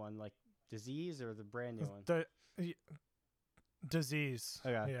which new one? Like Disease or the brand new one? Disease.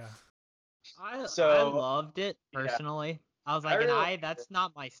 Okay. Yeah. I So- loved it yeah. personally. I was I like, really and liked that's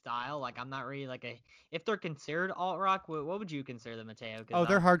not my style. Like, I'm not really like if they're considered alt rock, what would you consider them, Mateo? 'Cause Oh,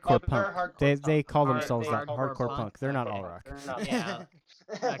 they're I'm- hardcore they're punk. hardcore They punk. call Are themselves they that hardcore hardcore punk? punk. They're not Okay. all rock. They're not Yeah.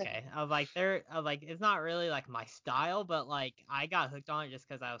 Okay. I was like, it's not really like my style, but like I got hooked on it just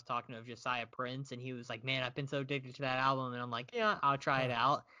because I was talking to Josiah Prince, and he was like, "Man, I've been so addicted to that album," and I'm like, "Yeah, I'll try it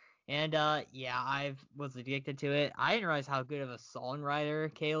out." And yeah, I was addicted to it. I didn't realize how good of a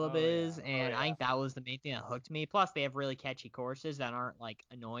songwriter Caleb Oh, yeah. is, Oh, and yeah. I think that was the main thing that hooked me. Plus, they have really catchy choruses that aren't like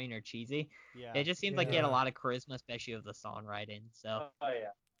annoying or cheesy. Yeah. It just seems like he had a Yeah. lot of charisma, especially with the songwriting. So Oh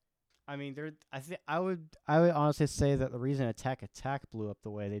yeah. I mean, I would honestly say that the reason Attack blew up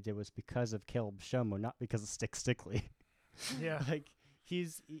the way they did was because of Caleb Shomo, not because of Stick Stickly. Yeah. Like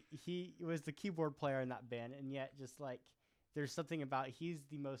he was the keyboard player in that band, and yet just like there's something about he's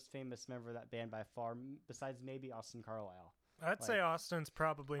the most famous member of that band by far, besides maybe Austin Carlisle. I'd say Like, Austin's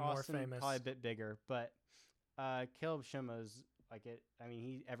probably more Austin famous. probably a bit bigger, but Caleb Shomo's like it. I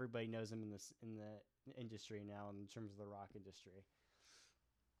mean, everybody knows him in the industry now in terms of the rock industry.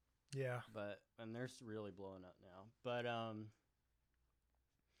 Yeah. And they're really blowing up now. But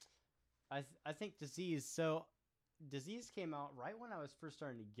I think Disease. So Disease came out right when I was first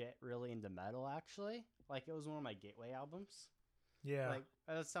starting to get really into metal. Actually, like it was one of my gateway albums. Yeah. Like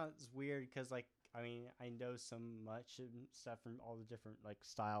that sounds weird because like I mean I know so much and stuff from all the different like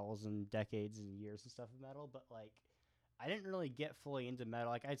styles and decades and years and stuff of metal, but like I didn't really get fully into metal.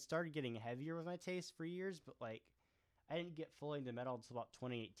 Like I'd started getting heavier with my taste for years, but like I didn't get fully into metal until about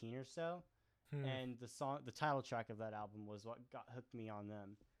 2018 or so. And the title track of that album was what hooked me on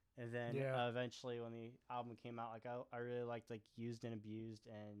them. And then eventually when the album came out, like I really liked like Used and Abused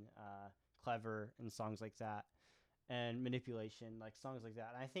and Clever and songs like that, and Manipulation, like songs like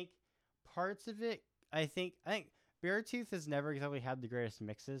that. And I think parts of it, I think Beartooth has never exactly had the greatest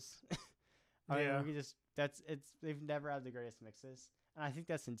mixes. Yeah. They've never had the greatest mixes, and I think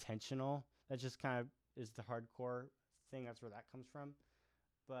that's intentional. That just kind of is the hardcore thing. That's where that comes from.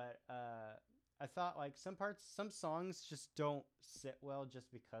 But I thought like some songs just don't sit well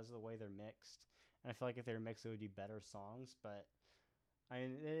just because of the way they're mixed. And I feel like if they were mixed, it would be better songs. But I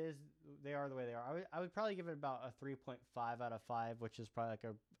mean, they are the way they are. I would probably give it about a 3.5 out of 5, which is probably like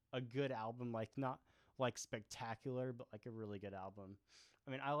a good album, like not like spectacular, but like a really good album.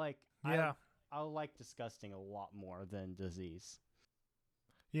 I mean, I like Disgusting a lot more than Disease.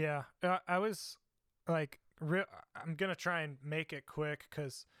 Yeah, I was like, I'm gonna try and make it quick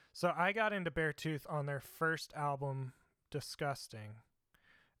so I got into Beartooth on their first album, Disgusting,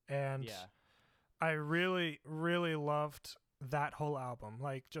 and I really, really loved that whole album,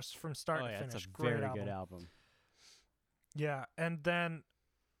 like just from start to finish. It's a great very album. good album. Yeah, and then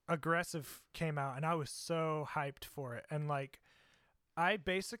Aggressive came out, and I was so hyped for it, and like I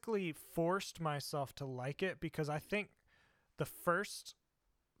basically forced myself to like it because I think the first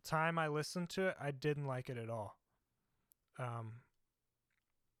time I listened to it, I didn't like it at all.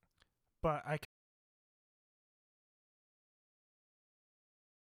 But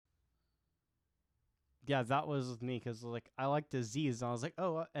yeah, that was with me because like I liked Disease and I was like,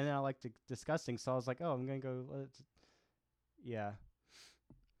 oh, and then I liked Disgusting, so I was like, oh, I'm gonna go. Yeah,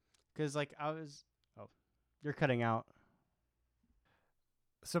 because like you're cutting out.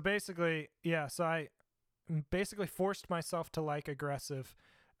 So basically, yeah. So I basically forced myself to like Aggressive,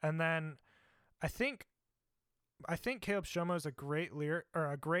 and then I think Caleb Shomo is a great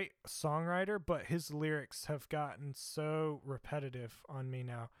a great songwriter, but his lyrics have gotten so repetitive on me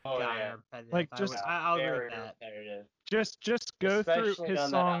now. Oh yeah, repetitive. Like, I'll agree very with that. repetitive. Just go through Especially his on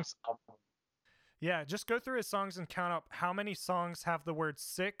songs. that album. Yeah, just go through his songs and count up how many songs have the word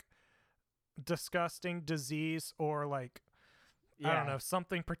sick, disgusting, disease, or like I don't know,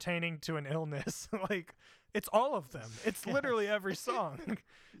 something pertaining to an illness. Like it's all of them. It's literally every song.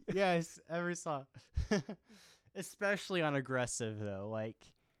 Yes, every song. Especially on Aggressive though, like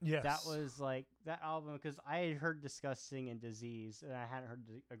Yes. that was like that album because I had heard Disgusting and Disease and I hadn't heard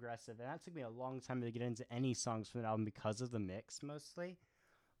Aggressive, and that took me a long time to get into any songs from that album because of the mix mostly.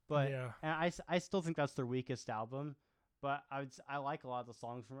 But yeah. and I still think that's their weakest album, but I like a lot of the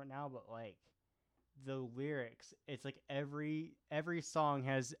songs from it now. But like the lyrics, it's like every song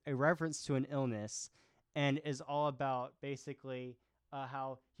has a reference to an illness, and is all about basically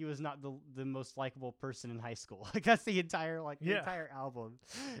how he was not the most likable person in high school. Like that's the entire the entire album.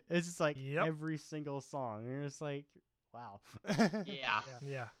 It's just like every single song. And you're just like, wow.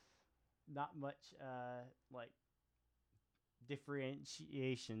 Yeah. Not much like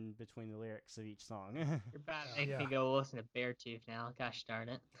differentiation between the lyrics of each song. You're about to make me go listen to Beartooth now. Gosh darn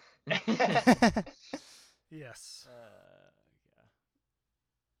it. Yes.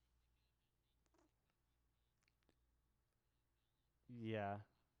 Yeah.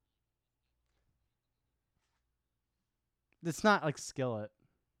 It's not like Skillet.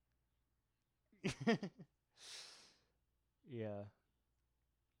 Yeah.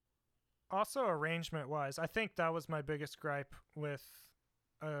 Also, arrangement wise, I think that was my biggest gripe with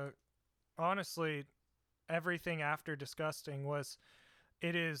honestly everything after Disgusting was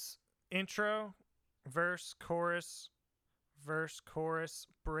it is intro, verse, chorus,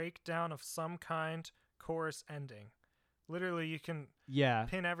 breakdown of some kind, chorus, ending. Literally, you can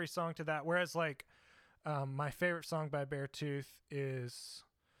pin every song to that. Whereas, like, my favorite song by Beartooth is,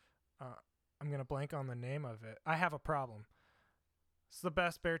 I'm going to blank on the name of it. I Have a Problem. It's the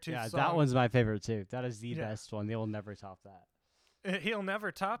best Beartooth song. Yeah, that one's my favorite, too. That is the best one. They will never top that. He'll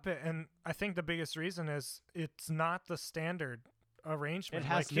never top it. And I think the biggest reason is it's not the standard arrangement. It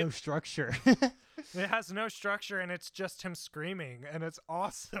has no structure. It has no structure, and it's just him screaming, and it's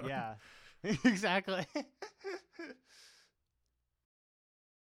awesome. Yeah, exactly.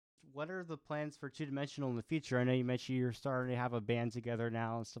 What are the plans for Two Dimensional in the future? I know you mentioned you're starting to have a band together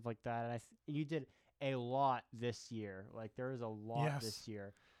now and stuff like that. And you did a lot this year. Like there is a lot this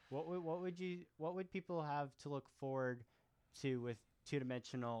year. What would people have to look forward to with Two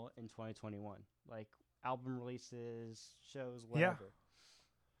Dimensional in 2021? Like album releases, shows, whatever.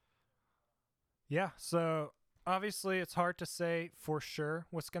 Yeah. So obviously it's hard to say for sure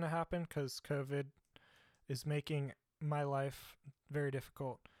what's going to happen because COVID is making my life very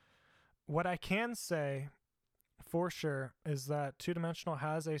difficult. What I can say for sure is that Two Dimensional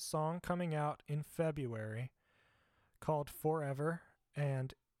has a song coming out in February called Forever,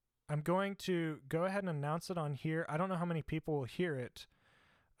 and I'm going to go ahead and announce it on here. I don't know how many people will hear it,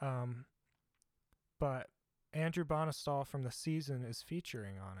 but Andrew Bonestall from The Season is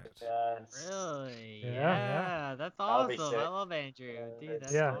featuring on it. Yes. Really? Yeah. That's That'll be awesome. sick. I love Andrew. Dude,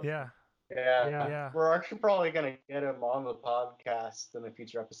 that's Yeah. awesome. Yeah. We're actually probably gonna get him on the podcast in a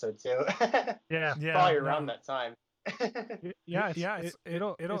future episode too. Probably around that time. It's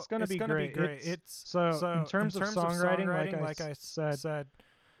gonna be great. It's so in terms of songwriting, like I said,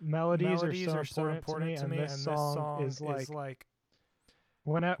 melodies are so important to me, and this song is like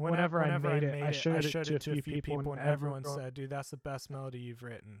Whenever I made it, I showed it to a few people, and everyone said, "Dude, that's the best melody you've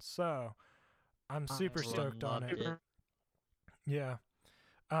written." So I'm super stoked on it. Yeah.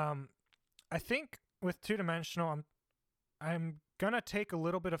 I think with Two Dimensional, I'm gonna take a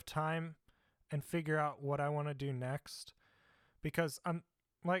little bit of time and figure out what I want to do next, because I'm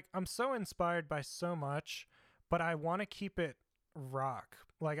so inspired by so much, but I want to keep it rock.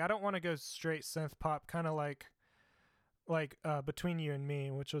 Like, I don't want to go straight synth pop, kind of like Between You and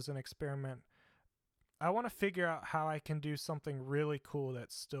Me, which was an experiment. I want to figure out how I can do something really cool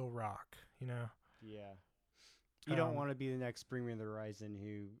that's still rock, you know? Yeah. You don't want to be the next Bring Me the Horizon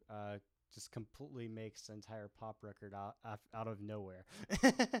who just completely makes the entire pop record out of nowhere.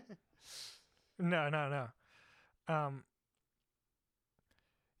 No.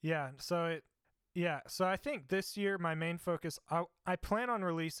 So I think this year my main focus, I plan on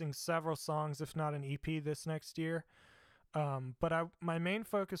releasing several songs, if not an EP, this next year. But my main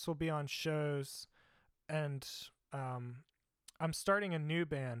focus will be on shows, and I'm starting a new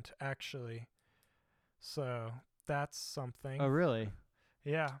band, actually. So that's something. Oh, really?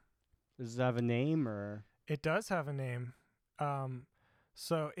 Yeah. Does it have a name, or? It does have a name.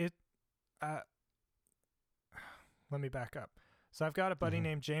 So it let me back up. So I've got a buddy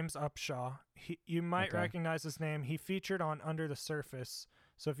named James Upshaw. You might recognize his name. He featured on Under the Surface.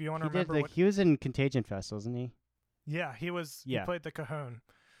 So if you want to remember, he was in Contagion Fest, wasn't he? Yeah, he was. Yeah. He played the cajon.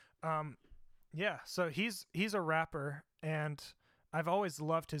 Yeah. So he's a rapper, and I've always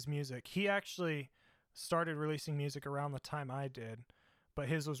loved his music. He actually started releasing music around the time I did, but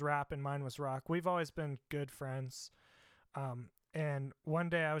his was rap and mine was rock. We've always been good friends. And one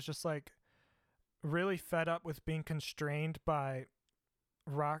day I was just like really fed up with being constrained by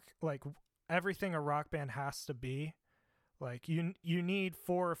rock, like everything a rock band has to be. Like you need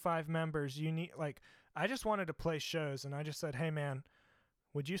 4 or 5 members. You need, like, I just wanted to play shows, and I just said, "Hey man,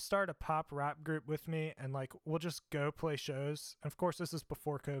 would you start a pop rap group with me, and like we'll just go play shows?" And of course this is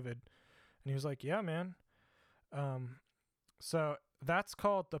before COVID. And he was like, "Yeah, man." So that's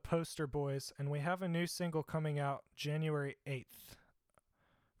called The Poster Boys, and we have a new single coming out January 8th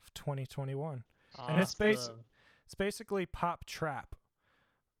of 2021. Awesome. And it's basically pop trap.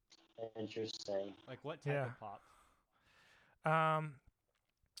 Interesting. Like what type of pop?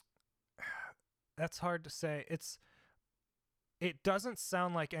 That's hard to say. It doesn't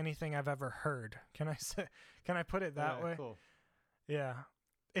sound like anything I've ever heard. Can I put it that way? Cool. Yeah.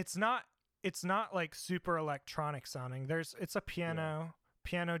 It's not like super electronic sounding. It's a piano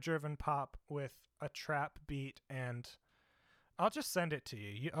driven pop with a trap beat, and I'll just send it to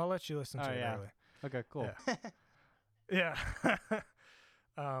you. I'll let you listen to it early. Okay, cool. Yeah.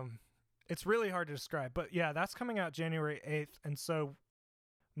 It's really hard to describe, but yeah, that's coming out January 8th. And so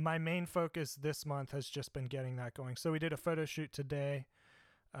my main focus this month has just been getting that going. So we did a photo shoot today,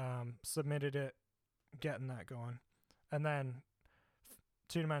 submitted it, getting that going. And then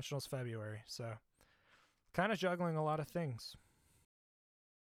Two Dimensional's February. So kind of juggling a lot of things.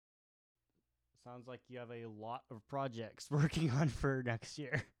 Sounds like you have a lot of projects working on for next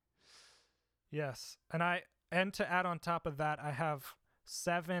year. Yes. And to add on top of that, I have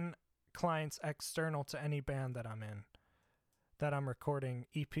 7 clients external to any band that I'm in, that I'm recording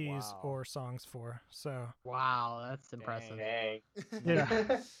EPs or songs for. So wow, that's impressive. Dang.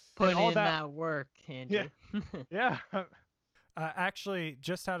 Yeah. Put in that work, Andrew. Yeah. Actually,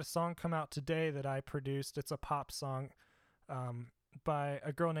 just had a song come out today that I produced. It's a pop song by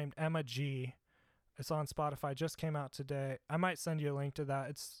a girl named Emma G. It's on Spotify. Just came out today. I might send you a link to that.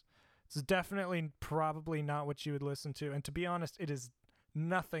 It's definitely probably not what you would listen to. And to be honest, it is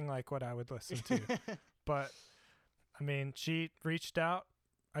nothing like what I would listen to. But, I mean, she reached out.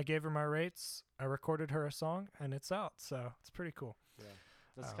 I gave her my rates. I recorded her a song, and it's out. So it's pretty cool. Yeah.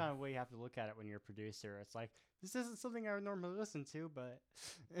 That's kind of the way you have to look at it when you're a producer. It's like, this isn't something I would normally listen to, but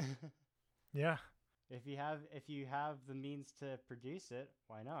yeah. If you have the means to produce it,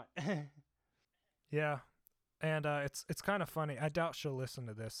 why not? Yeah. And it's kind of funny. I doubt she'll listen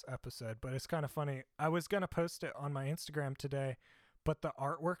to this episode, but it's kind of funny. I was going to post it on my Instagram today, but the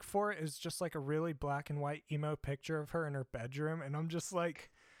artwork for it is just like a really black and white emo picture of her in her bedroom, and I'm just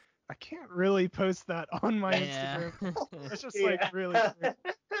like, I can't really post that on my Instagram. It's just like really weird.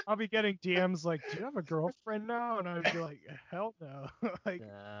 I'll be getting DMs like, "Do you have a girlfriend now?" And I'd be like, "Hell no." Like,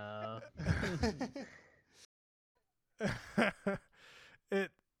 no.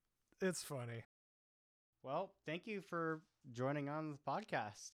 It's funny. Well, thank you for joining on the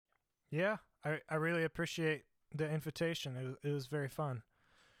podcast. Yeah, I really appreciate the invitation. It was very fun.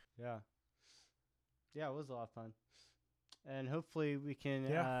 Yeah, it was a lot of fun. And hopefully we can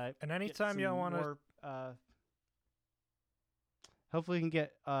and anytime y'all want to hopefully we can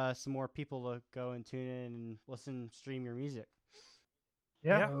get some more people to go and tune in and stream your music.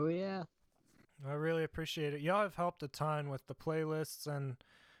 Yeah. Oh yeah. I really appreciate it. Y'all have helped a ton with the playlists and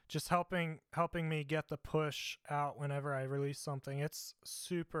just helping me get the push out whenever I release something. It's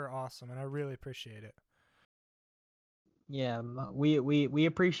super awesome, and I really appreciate it. Yeah, we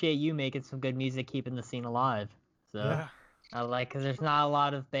appreciate you making some good music, keeping the scene alive. So yeah. because there's not a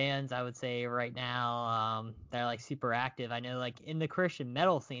lot of bands I would say right now that are like super active. I know like in the Christian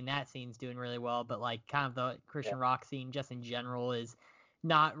metal scene, that scene's doing really well, but like kind of the Christian rock scene just in general is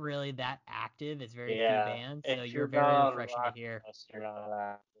not really that active. It's very few bands, so you're very refreshing to hear. You're not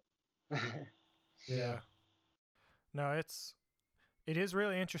active. Yeah. No, it is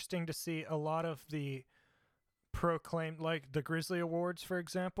really interesting to see a lot of the proclaimed, like the Grizzly Awards, for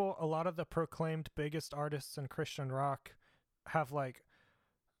example, a lot of the proclaimed biggest artists in Christian rock have like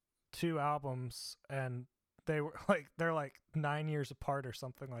 2 albums, and they're like 9 years apart or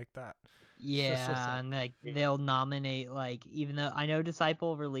something like that. Yeah, and like they'll nominate like, even though I know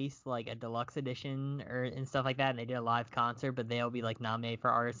Disciple released like a deluxe edition and stuff like that, and they did a live concert, but they'll be like nominated for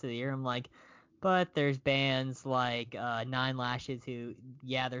Artist of the Year. I'm like, but there's bands like Nine Lashes who,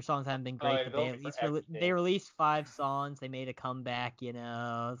 their songs haven't been great, but they at least they released 5 songs. They made a comeback,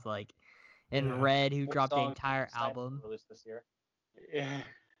 It's like, and Red, who dropped the entire album released this year.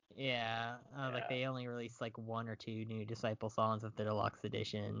 Yeah, like they only released like 1 or 2 new Disciple songs with the deluxe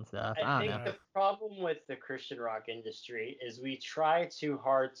edition and stuff. I think the problem with the Christian rock industry is we try too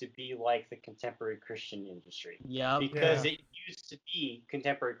hard to be like the contemporary Christian industry. Yeah. Because it used to be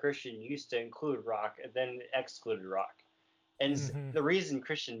contemporary Christian used to include rock and then excluded rock. And the reason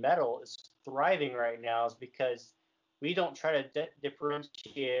Christian metal is thriving right now is because we don't try to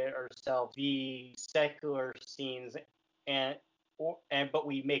differentiate ourselves, the secular scenes, but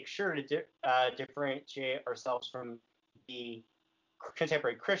we make sure to differentiate ourselves from the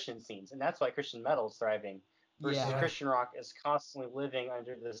contemporary Christian scenes, and that's why Christian metal is thriving. Versus Christian rock is constantly living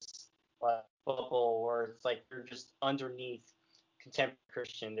under this bubble where it's like they're just underneath contemporary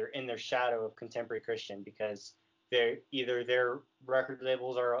Christian. They're in their shadow of contemporary Christian because their record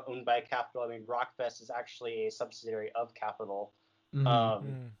labels are owned by Capitol. I mean, Rockfest is actually a subsidiary of Capitol.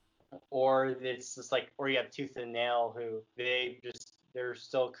 Or it's just like, or you have Tooth and Nail, who they're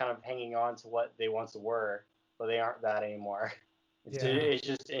still kind of hanging on to what they once were, but they aren't that anymore. It's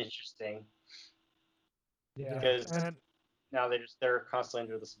just interesting. Yeah. Because now they're constantly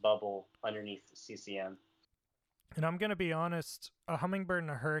under this bubble underneath CCM. And I'm gonna be honest, A Hummingbird in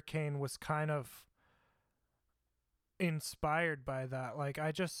a Hurricane was kind of inspired by that. Like,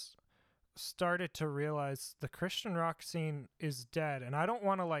 I just started to realize the Christian rock scene is dead, and I don't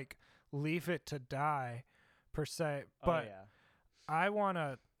want to like leave it to die per se, but I want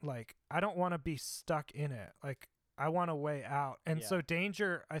to I don't want to be stuck in it. Like, I want a way out. And so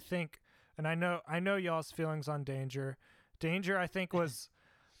Danger, I think, and I know y'all's feelings on Danger. Danger, I think, was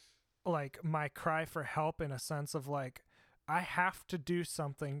like my cry for help, in a sense of like, I have to do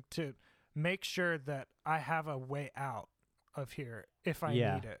something to make sure that I have a way out of here if I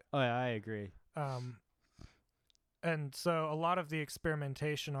need it. Oh, yeah, I agree. And so a lot of the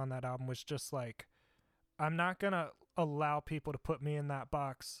experimentation on that album was just like, I'm not going to allow people to put me in that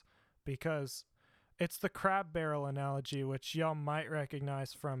box, because it's the crab barrel analogy, which y'all might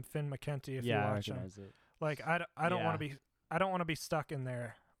recognize from Finn McKenty if you watch him. It. Like, I don't want to be stuck in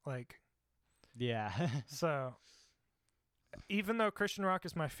there. Like, so even though Christian rock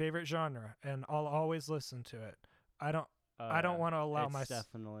is my favorite genre and I'll always listen to it, I don't want to allow It's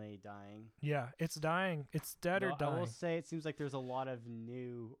definitely dying. Yeah, it's dying. It's dead or dying. I will say it seems like there's a lot of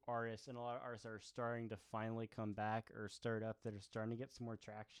new artists, and a lot of artists are starting to finally come back or start up, that are starting to get some more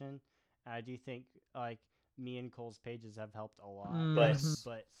traction. And I do think like me and Cole's pages have helped a lot, but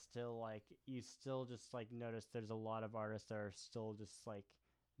still, like, you still just like notice there's a lot of artists that are still just like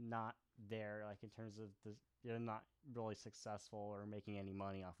not there, like in terms of they're not really successful or making any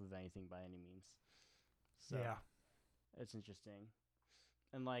money off of anything by any means. So it's interesting.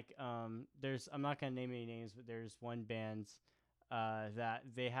 And like there's, I'm not gonna name any names, but there's one band that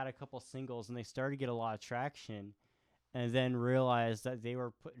they had a couple singles and they started to get a lot of traction, and then realized that they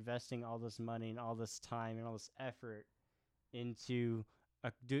were investing all this money and all this time and all this effort into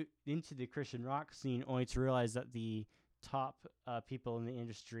the Christian rock scene, only to realize that the top people in the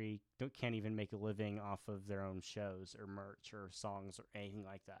industry can't even make a living off of their own shows or merch or songs or anything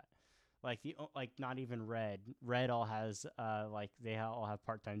like that. Like not even Red all has they all have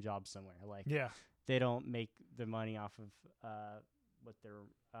part-time jobs somewhere. Like they don't make the money off of what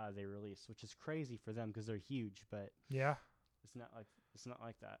they release, which is crazy for them because they're huge. But it's not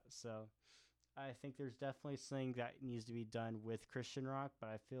like that. So I think there's definitely something that needs to be done with Christian rock, but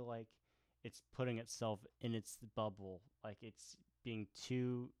I feel like it's putting itself in its bubble. Like it's being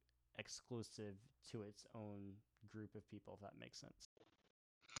too exclusive to its own group of people, if that makes sense.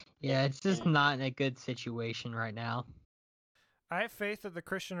 Yeah, it's just not in a good situation right now. I have faith that the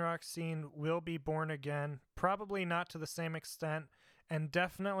Christian rock scene will be born again, probably not to the same extent, and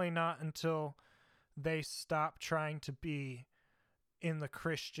definitely not until they stop trying to be in the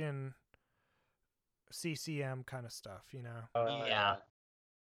Christian CCM kind of stuff, you know? Yeah.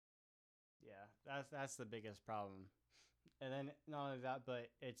 Yeah, that's the biggest problem. And then not only that, but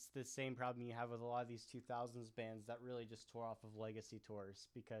it's the same problem you have with a lot of these 2000s bands that really just tore off of legacy tours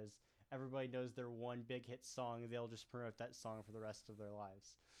because everybody knows their one big hit song. They'll just promote that song for the rest of their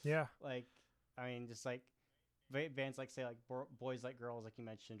lives. Yeah. Like, I mean, just like bands like, say, like Boys Like Girls, like you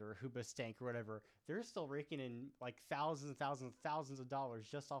mentioned, or Hoobastank or whatever, they're still raking in like thousands and thousands and thousands of dollars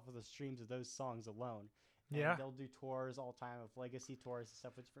just off of the streams of those songs alone. And Yeah. they'll do tours all the time of legacy tours and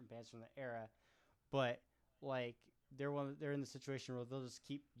stuff with different bands from the era. But like they're in the situation where they'll just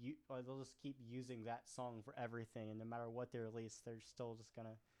keep using that song for everything, and no matter what they release, they're still just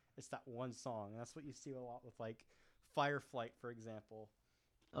gonna. It's that one song. And that's what you see a lot with like Fireflight, for example.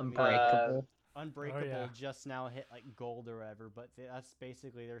 Unbreakable. Unbreakable just now hit like gold or whatever, but that's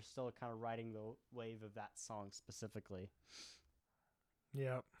basically they're still kind of riding the wave of that song specifically.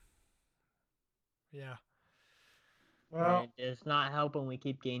 Yep. Yeah. Well, And it's not helping we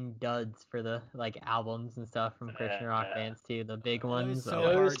keep getting duds for the like albums and stuff from Christian rock bands too, the big ones. so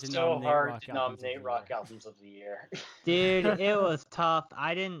It Oh, was hard to so nominate hard rock to albums of nominate the rock year. albums of the year. dude, it was tough.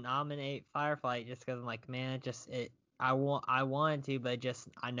 I didn't nominate Fireflight just because I'm like, man, I wanted to, but just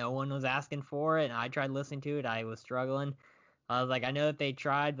no one was asking for it, and I tried listening to it. I was struggling. I was like, I know that they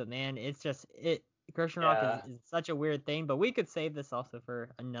tried, but man, it's just Christian rock is such a weird thing. But we could save this also for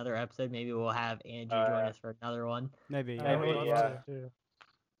another episode. Maybe we'll have Andrew join us for another one. Maybe. I would Maybe, love to.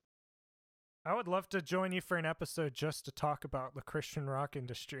 I would love to join you for an episode just to talk about the Christian rock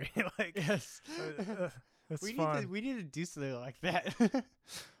industry. Like, Yes. it's we fun. we need to do something like that.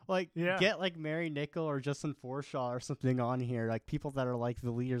 Like get like Mary Nickel or Justin Forshaw or something on here, like people that are like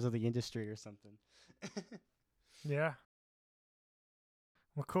the leaders of the industry or something. Yeah.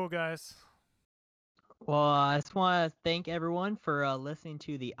 Well, cool, guys. Well, I just want to thank everyone for listening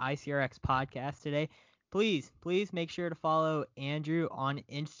to the iCRX podcast today. Please make sure to follow Andrew on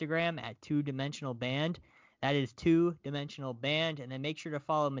Instagram at 2Dimensional Band. That is 2Dimensional Band. And then make sure to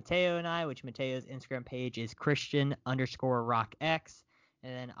follow Mateo and I, which Mateo's Instagram page is Christian_RockX.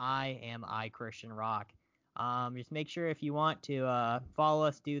 And then I am iChristianRock. Just make sure if you want to follow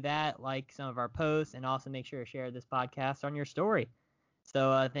us, do that, like some of our posts, and also make sure to share this podcast on your story.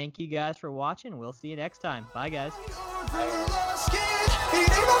 So thank you guys for watching. We'll see you next time. Bye, guys.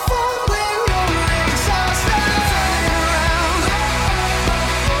 Bye.